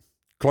done that.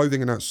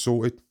 Clothing and that's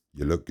sorted,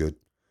 you look good.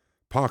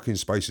 Parking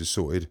space is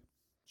sorted.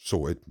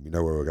 We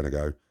know where we're going to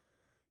go.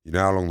 You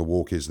know how long the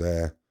walk is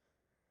there.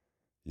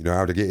 You know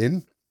how to get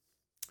in.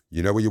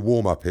 You know where your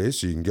warm-up is,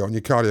 so you can get on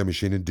your cardio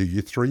machine and do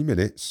your 3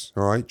 minutes,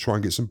 all right? Try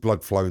and get some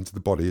blood flow into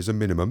the body as a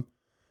minimum.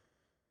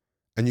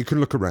 And you can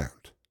look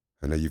around.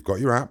 And then you've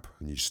got your app,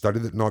 and you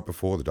studied it the night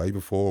before, the day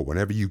before,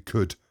 whenever you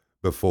could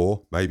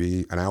before,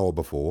 maybe an hour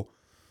before,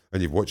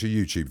 and you've watched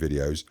your YouTube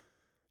videos,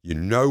 you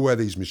know where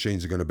these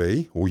machines are going to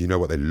be, or you know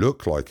what they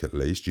look like at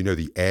least. You know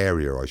the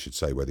area, I should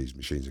say, where these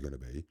machines are going to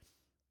be.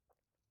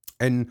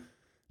 And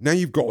now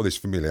you've got all this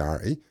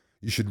familiarity.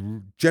 You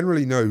should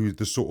generally know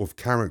the sort of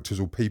characters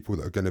or people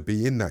that are going to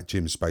be in that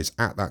gym space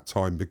at that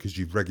time because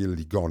you've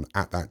regularly gone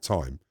at that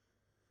time.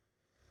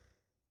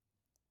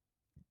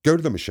 Go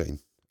to the machine,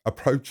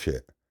 approach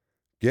it,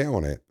 get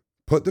on it,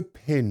 put the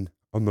pin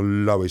on the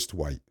lowest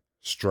weight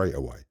straight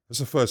away. That's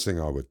the first thing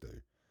I would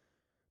do.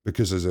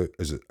 Because as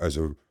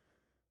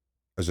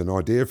an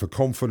idea for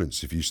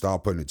confidence, if you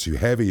start putting it too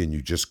heavy and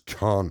you just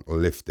can't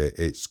lift it,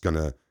 it's going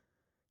to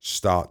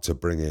start to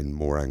bring in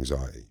more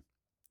anxiety.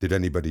 Did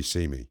anybody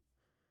see me?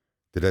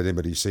 Did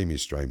anybody see me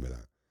strain with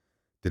that?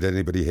 Did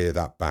anybody hear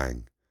that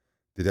bang?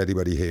 Did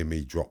anybody hear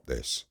me drop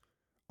this?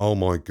 Oh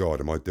my God,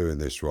 am I doing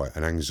this right?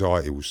 And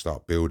anxiety will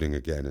start building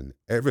again and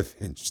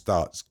everything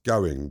starts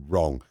going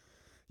wrong.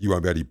 You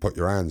won't be able to put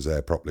your hands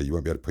there properly. You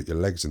won't be able to put your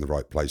legs in the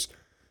right place.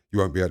 You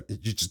won't be able,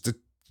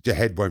 your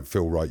head won't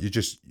feel right.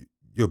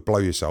 You'll blow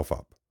yourself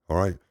up, all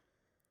right?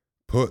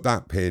 Put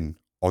that pin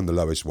on the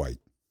lowest weight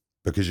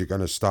because you're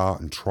going to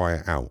start and try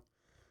it out.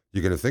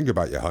 You're going to think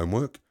about your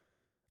homework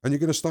and you're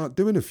going to start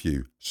doing a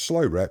few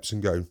slow reps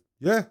and go,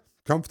 yeah,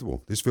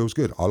 comfortable. This feels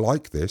good. I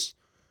like this.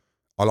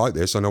 I like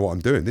this. I know what I'm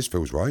doing. This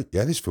feels right.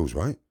 Yeah, this feels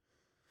right.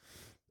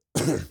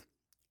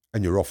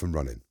 And you're off and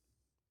running.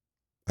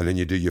 And then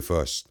you do your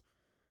first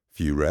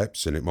few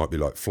reps and it might be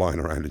like flying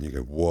around and you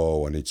go,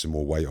 whoa, I need some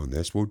more weight on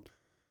this. Well,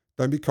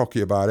 don't be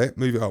cocky about it.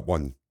 Move it up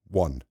one.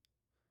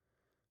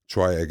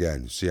 Try it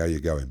again. See how you're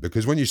going.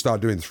 Because when you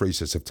start doing 3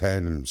 sets of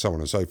 10 and so on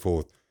and so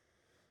forth,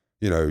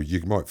 you know,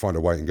 you might find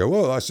a weight and go,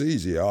 oh, that's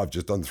easy. I've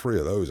just done 3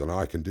 of those and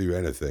I can do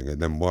anything.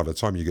 And then by the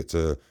time you get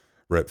to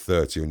rep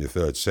 30 on your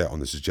third set on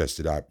the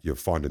suggested app, you're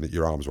finding that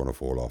your arms want to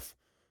fall off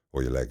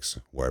or your legs,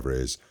 whatever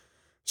it is.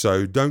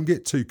 So don't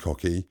get too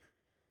cocky,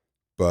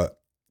 but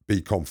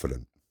be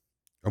confident.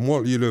 And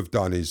what you'll have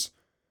done is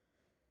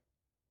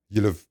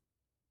you'll have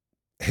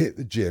hit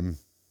the gym,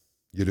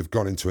 you'd have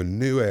gone into a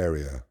new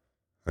area,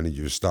 and then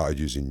you've started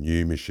using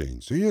new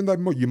machines. So you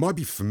might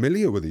be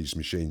familiar with these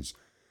machines.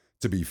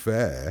 To be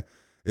fair,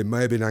 it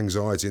may have been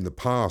anxiety in the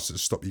past that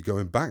stopped you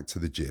going back to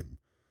the gym,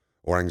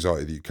 or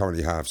anxiety that you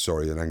currently have,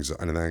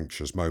 and an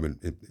anxious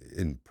moment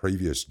in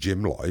previous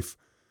gym life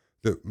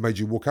that made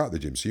you walk out of the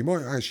gym. So you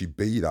might actually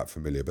be that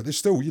familiar, but there's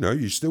still,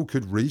 you still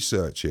could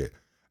research it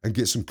and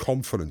get some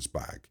confidence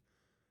back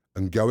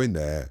and go in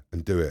there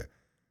and do it.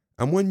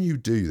 And when you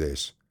do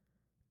this,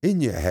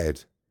 in your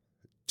head,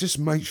 just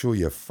make sure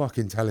you're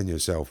fucking telling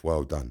yourself,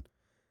 well done.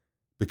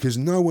 Because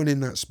no one in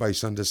that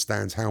space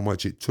understands how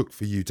much it took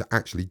for you to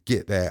actually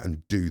get there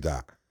and do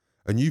that.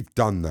 And you've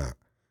done that.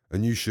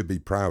 And you should be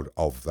proud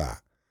of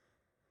that.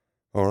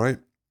 All right?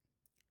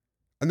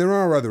 And there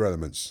are other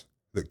elements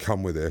that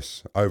come with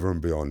this over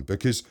and beyond.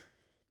 Because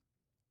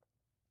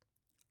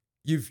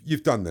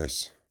you've done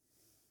this.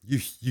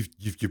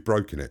 You've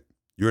broken it.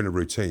 You're in a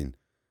routine.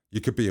 You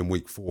could be in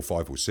week 4,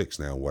 5, or 6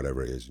 now,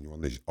 whatever it is, and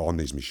you're on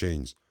these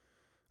machines.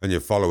 And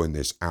you're following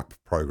this app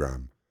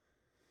program.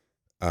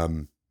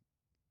 And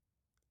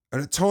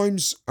at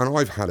times, and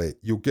I've had it,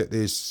 you'll get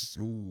this,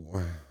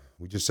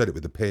 we just said it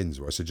with the pins,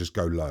 where I said just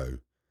go low,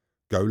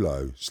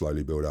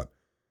 slowly build up.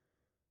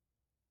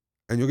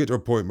 And you'll get to a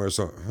point where it's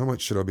like, how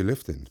much should I be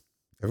lifting?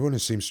 Everyone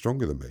seems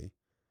stronger than me.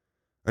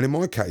 And in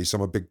my case,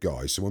 I'm a big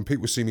guy, so when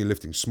people see me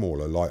lifting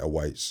smaller, lighter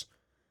weights,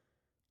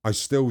 I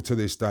still to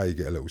this day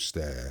get a little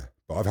stare.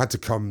 But I've had to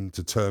come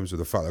to terms with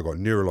the fact that I've got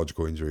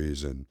neurological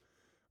injuries and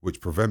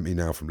which prevent me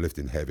now from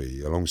lifting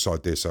heavy.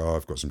 Alongside this,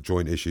 I've got some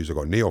joint issues. I've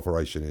got a knee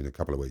operation in a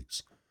couple of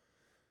weeks.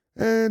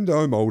 And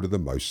I'm older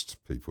than most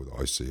people that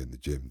I see in the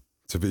gym,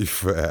 to be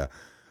fair.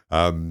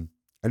 And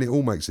it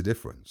all makes a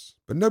difference.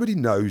 But nobody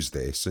knows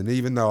this. And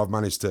even though I've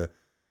managed to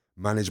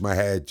manage my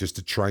head just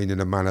to train in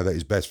a manner that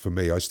is best for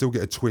me, I still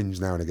get a twinge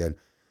now and again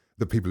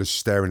that people are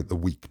staring at the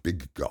weak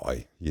big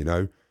guy,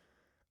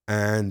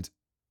 And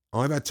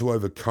I've had to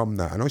overcome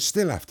that, and I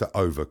still have to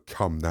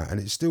overcome that,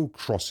 and it still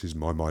crosses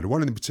my mind.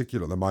 One in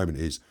particular at the moment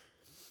is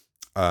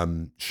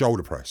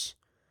shoulder press,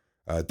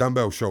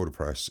 dumbbell shoulder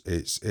press.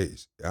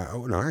 I'll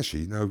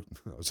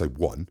say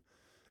one,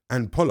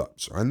 and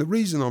pull-ups. And the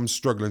reason I'm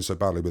struggling so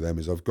badly with them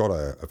is I've got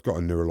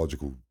a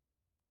neurological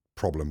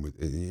problem with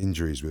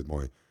injuries with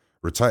my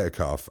rotator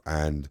cuff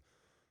and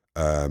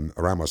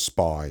around my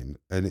spine,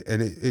 and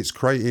it's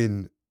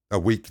creating a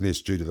weakness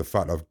due to the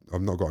fact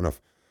I've not got enough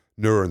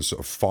neurons sort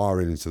of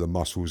firing into the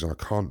muscles, and I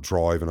can't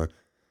drive, and I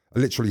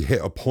literally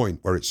hit a point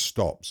where it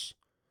stops.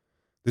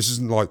 This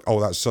isn't like,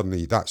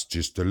 that's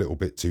just a little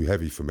bit too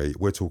heavy for me.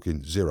 We're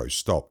talking 0,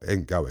 stop,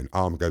 ain't going,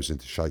 arm goes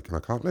into shake and I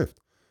can't lift.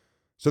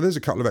 So there's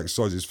a couple of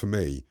exercises for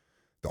me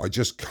that I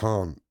just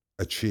can't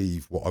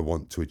achieve what I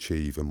want to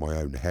achieve in my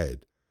own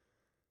head.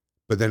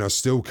 But then I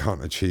still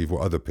can't achieve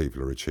what other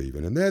people are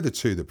achieving. And they're the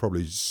two that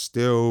probably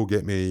still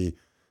get me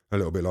a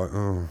little bit like,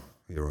 oh,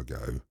 here I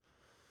go.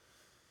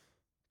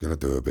 Gonna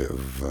do a bit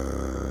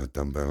of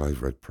dumbbell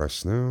overhead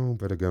press now.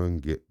 Better go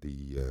and get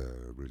the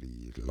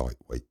really light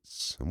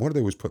weights. And why do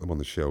they always put them on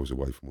the shelves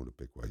away from all the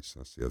big weights?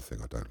 That's the other thing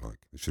I don't like.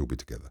 They should all be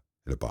together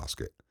in a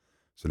basket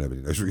so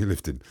nobody knows what you're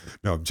lifting.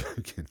 No, I'm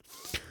joking.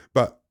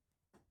 But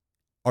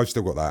I've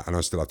still got that and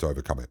I still have to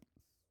overcome it.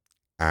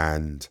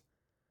 And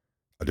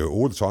I do it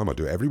all the time. I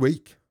do it every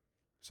week.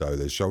 So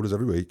there's shoulders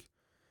every week.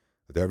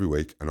 I do it every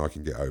week and I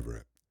can get over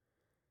it.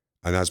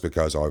 And that's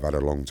because I've had a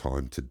long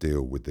time to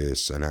deal with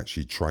this and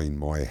actually train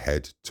my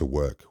head to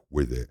work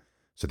with it.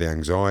 So the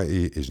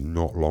anxiety is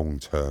not long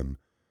term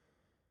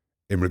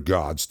in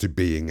regards to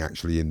being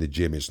actually in the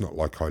gym. It's not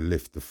like I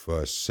lift the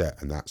first set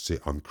and that's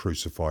it. I'm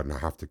crucified and I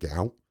have to get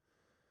out.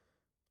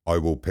 I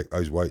will pick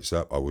those weights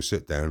up. I will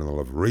sit down and I'll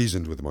have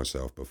reasoned with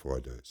myself before I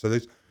do it. So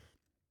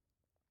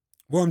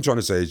what I'm trying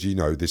to say is,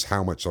 this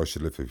how much I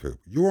should lift for people.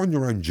 You're on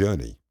your own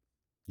journey.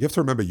 You have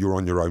to remember you're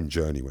on your own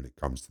journey when it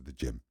comes to the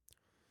gym.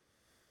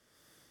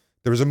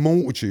 There is a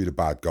multitude of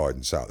bad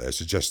guidance out there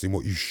suggesting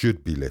what you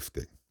should be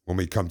lifting when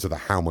we come to the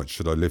how much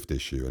should I lift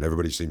issue, and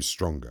everybody seems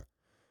stronger,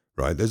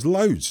 right? There's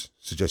loads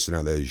suggesting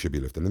out there you should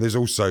be lifting. And there's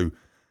also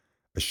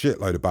a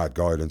shitload of bad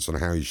guidance on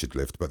how you should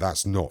lift, but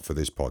that's not for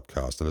this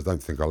podcast, and I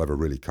don't think I'll ever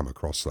really come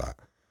across that.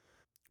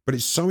 But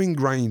it's so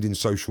ingrained in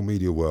social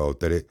media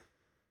world that it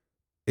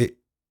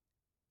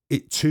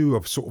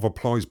too sort of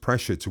applies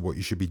pressure to what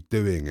you should be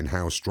doing and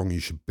how strong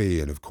you should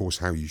be, and of course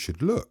how you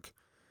should look.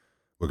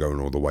 We're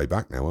going all the way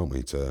back now, aren't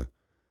we, to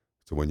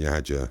when you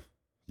had you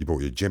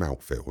brought your gym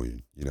outfit, or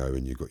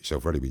and you got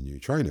yourself ready with new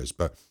trainers.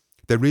 But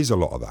there is a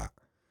lot of that.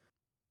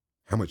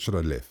 How much should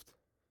I lift?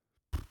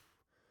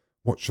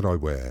 What should I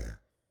wear?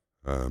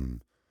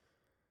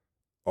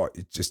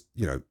 It just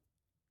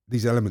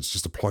these elements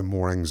just apply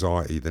more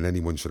anxiety than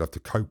anyone should have to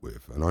cope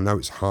with. And I know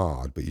it's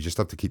hard, but you just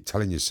have to keep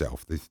telling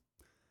yourself this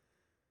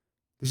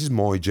is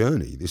my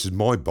journey, this is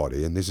my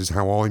body, and this is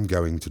how I'm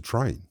going to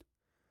train.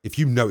 If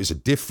you notice a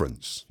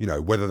difference,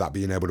 whether that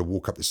being able to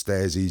walk up the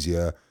stairs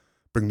easier,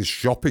 bring the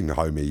shopping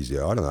home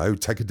easier, I don't know,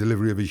 take a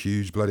delivery of a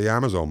huge bloody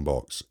Amazon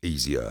box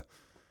easier.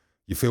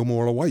 You feel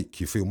more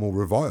awake, you feel more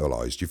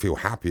revitalized, you feel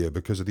happier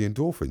because of the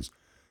endorphins.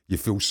 You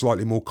feel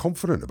slightly more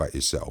confident about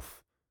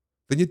yourself.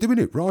 Then you're doing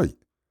it right.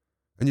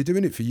 And you're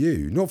doing it for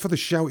you, not for the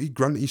shouty,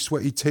 grunty,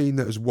 sweaty teen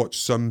that has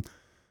watched some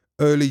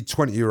early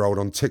 20-year-old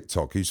on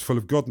TikTok who's full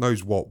of God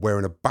knows what,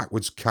 wearing a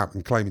backwards cap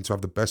and claiming to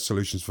have the best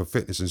solutions for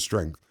fitness and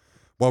strength,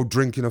 while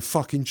drinking a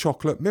fucking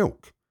chocolate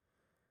milk.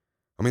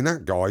 I mean,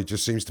 that guy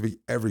just seems to be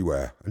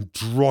everywhere and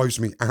drives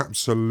me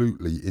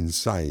absolutely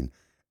insane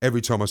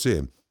every time I see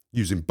him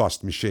using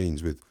bust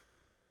machines with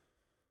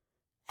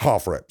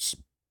half reps,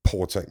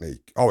 poor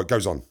technique. Oh, it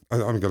goes on. I'm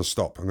going to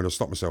stop. I'm going to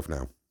stop myself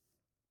now.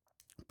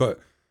 But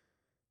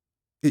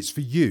it's for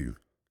you.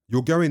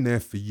 You're going there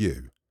for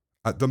you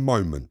at the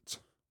moment,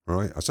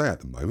 right? I say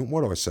at the moment.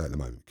 Why do I say at the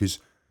moment? Because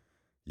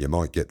you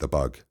might get the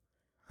bug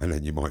and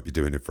then you might be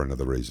doing it for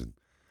another reason.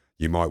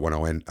 You might want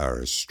to enter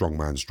a strong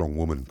man, strong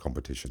woman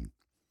competition.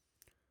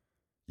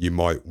 You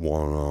might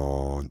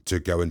want to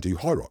go and do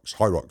high rocks.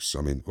 High rocks,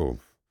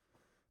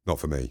 not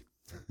for me.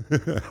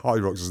 High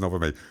rocks is not for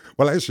me.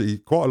 Well, actually,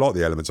 quite a lot of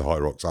the elements of high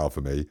rocks are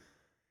for me.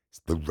 It's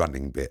the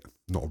running bit.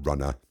 Not a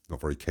runner. Not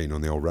very keen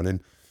on the old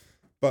running.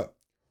 But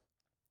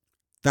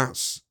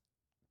that's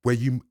where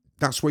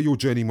your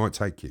journey might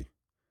take you.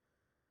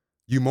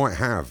 You might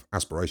have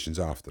aspirations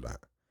after that.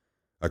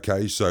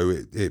 Okay, so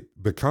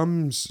it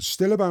becomes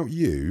still about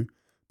you,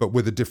 but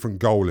with a different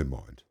goal in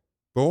mind.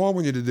 But what I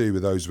want you to do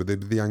with those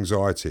with the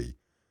anxiety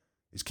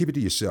is keep it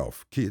to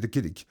yourself.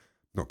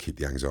 Not keep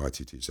the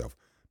anxiety to yourself,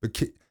 but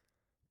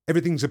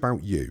everything's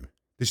about you.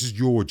 This is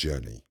your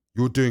journey.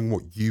 You're doing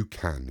what you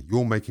can.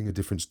 You're making a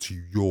difference to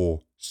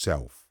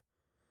yourself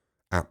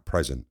at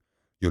present.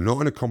 You're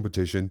not in a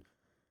competition.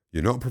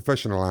 You're not a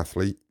professional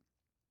athlete.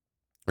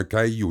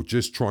 Okay, you're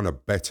just trying to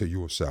better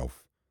yourself.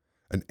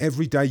 And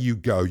every day you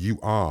go, you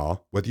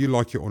are, whether you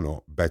like it or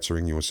not,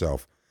 bettering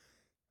yourself.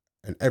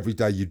 And every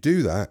day you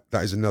do that,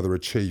 that is another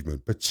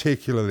achievement,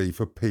 particularly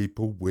for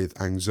people with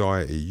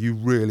anxiety. You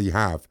really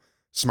have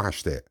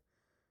smashed it.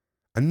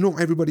 And not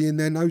everybody in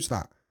there knows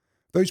that.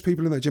 Those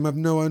people in that gym have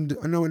no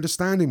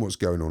understanding what's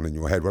going on in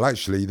your head. Well,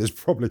 actually, there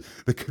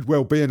could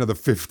well be another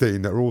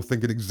 15 that are all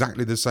thinking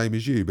exactly the same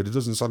as you, but it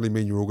doesn't suddenly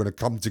mean you're all going to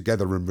come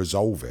together and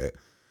resolve it.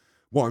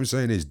 What I'm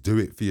saying is do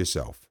it for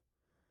yourself.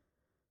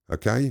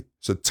 Okay?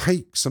 So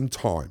take some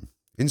time.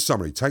 In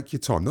summary, take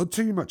your time. Not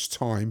too much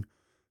time,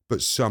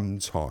 but some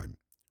time.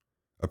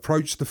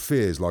 Approach the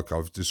fears like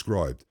I've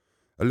described.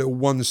 A little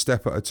one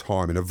step at a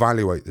time, and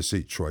evaluate the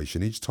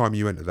situation each time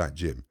you enter that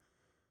gym.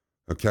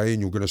 Okay?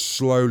 And you're going to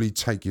slowly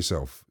take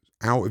yourself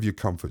out of your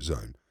comfort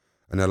zone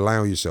and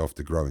allow yourself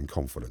to grow in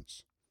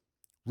confidence.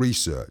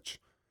 Research.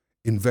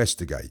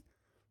 Investigate.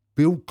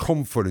 Build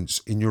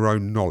confidence in your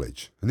own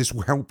knowledge. And this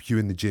will help you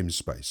in the gym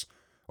space.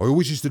 I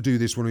always used to do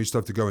this when I used to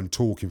have to go and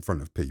talk in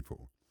front of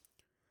people.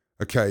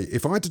 Okay,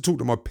 if I had to talk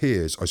to my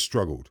peers, I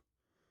struggled.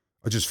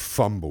 I just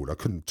fumbled. I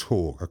couldn't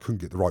talk. I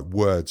couldn't get the right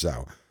words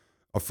out.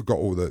 I forgot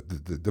all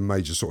the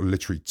major sort of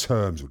literary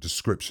terms or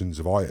descriptions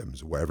of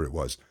items or whatever it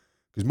was.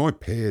 because my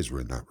peers were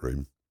in that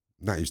room,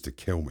 and that used to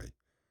kill me.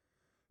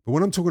 But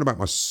when I'm talking about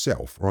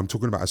myself, or I'm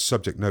talking about a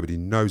subject nobody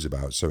knows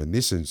about, so in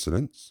this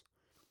instance,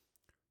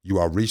 you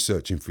are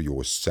researching for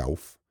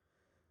yourself.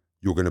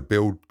 You're going to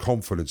build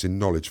confidence in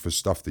knowledge for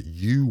stuff that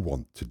you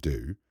want to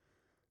do.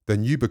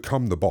 Then you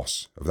become the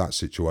boss of that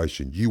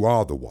situation. You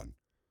are the one.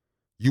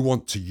 You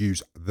want to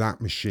use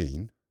that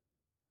machine,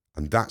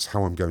 and that's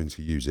how I'm going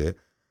to use it.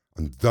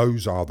 And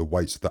those are the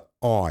weights that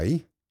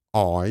I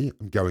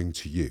am going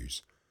to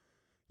use.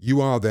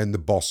 You are then the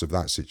boss of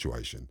that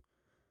situation.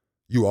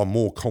 You are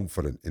more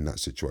confident in that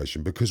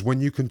situation, because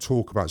when you can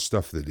talk about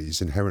stuff that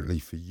is inherently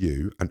for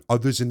you, and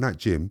others in that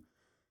gym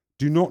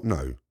do not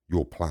know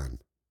your plan.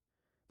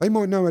 They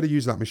might know how to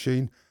use that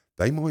machine.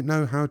 They might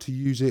know how to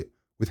use it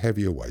with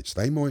heavier weights.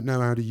 They might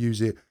know how to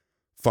use it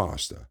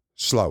faster,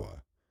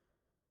 slower,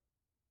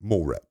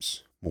 more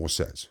reps, more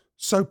sets.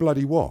 So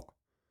bloody what?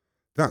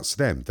 That's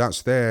them.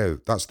 That's their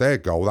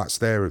goal. That's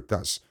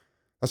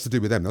to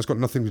do with them. That's got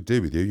nothing to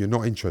do with you. You're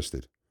not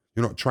interested.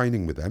 You're not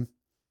training with them.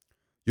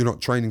 You're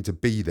not training to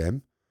be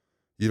them.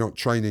 You're not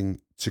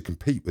training to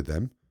compete with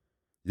them.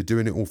 You're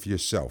doing it all for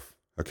yourself.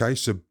 Okay?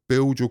 So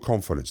build your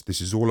confidence.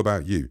 This is all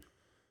about you.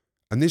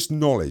 And this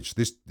knowledge,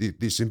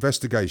 this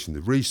investigation,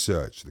 the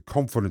research, the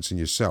confidence in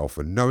yourself,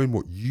 and knowing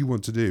what you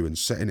want to do and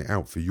setting it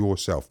out for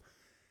yourself,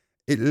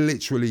 it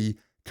literally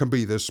can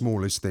be the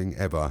smallest thing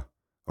ever.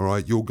 All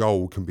right? Your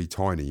goal can be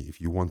tiny if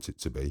you want it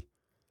to be.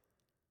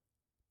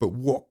 But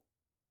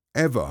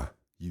whatever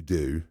you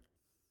do,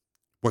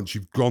 once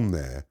you've gone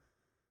there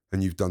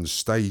and you've done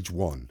stage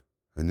one,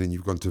 and then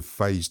you've gone to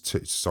phase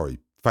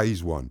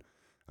one,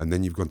 and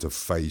then you've gone to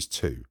phase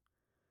two,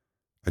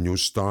 and you're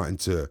starting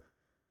to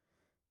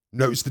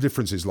notice the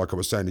differences, like I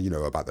was saying,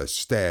 about the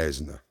stairs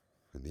and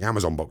the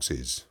Amazon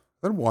boxes.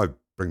 I don't know why I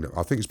bring that.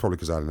 I think it's probably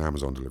because I had an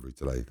Amazon delivery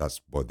today.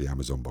 That's why the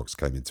Amazon box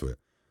came into it.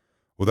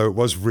 Although it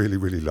was really,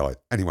 really light.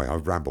 Anyway, I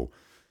ramble.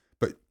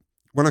 But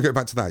when I go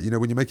back to that,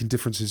 when you're making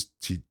differences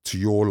to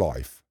your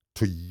life,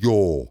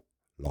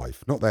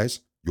 not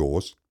theirs,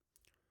 yours,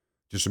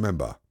 just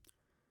remember,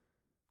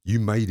 you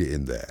made it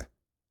in there.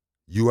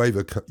 You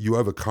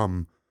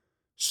overcome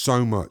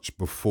so much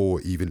before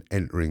even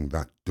entering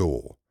that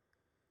door.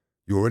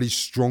 You're already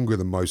stronger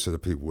than most of the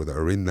people that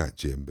are in that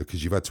gym,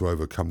 because you've had to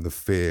overcome the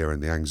fear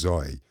and the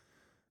anxiety,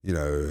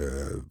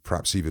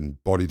 perhaps even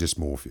body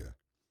dysmorphia.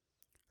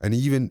 And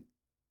even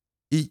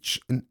each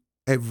and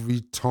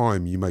every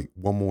time you make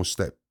one more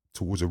step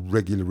towards a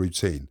regular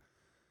routine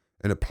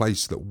in a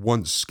place that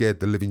once scared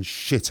the living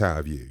shit out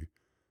of you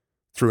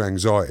through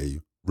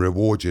anxiety,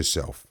 reward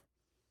yourself.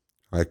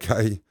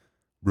 Okay?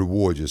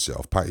 Reward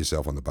yourself. Pat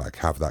yourself on the back.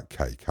 Have that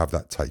cake. Have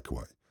that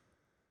takeaway.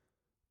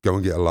 Go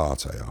and get a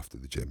latte after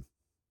the gym.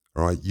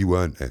 All right? You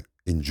earned it.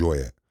 Enjoy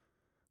it.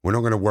 We're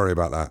not going to worry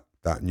about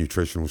that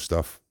nutritional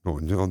stuff.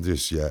 Not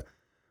just yet.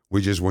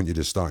 We just want you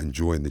to start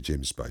enjoying the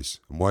gym space.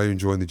 And while you're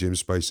enjoying the gym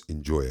space,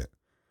 enjoy it.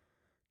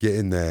 Get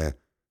in there,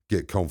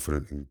 get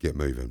confident, and get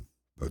moving.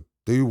 But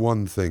do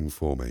one thing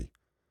for me.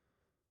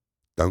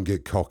 Don't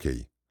get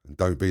cocky, and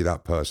don't be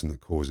that person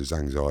that causes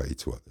anxiety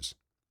to others.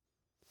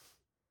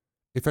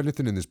 If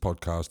anything in this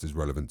podcast is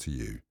relevant to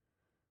you,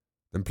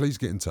 then please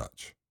get in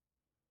touch.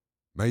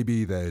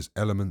 Maybe there's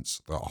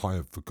elements that I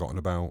have forgotten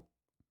about,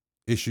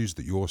 issues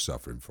that you're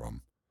suffering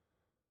from,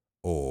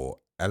 or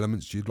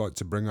elements you'd like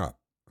to bring up,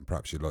 and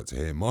perhaps you'd like to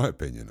hear my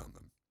opinion on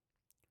them.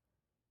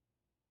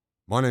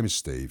 My name is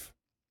Steve,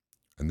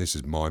 and this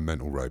is My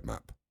Mental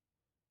Roadmap,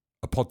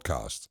 a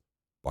podcast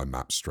by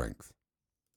Map Strength.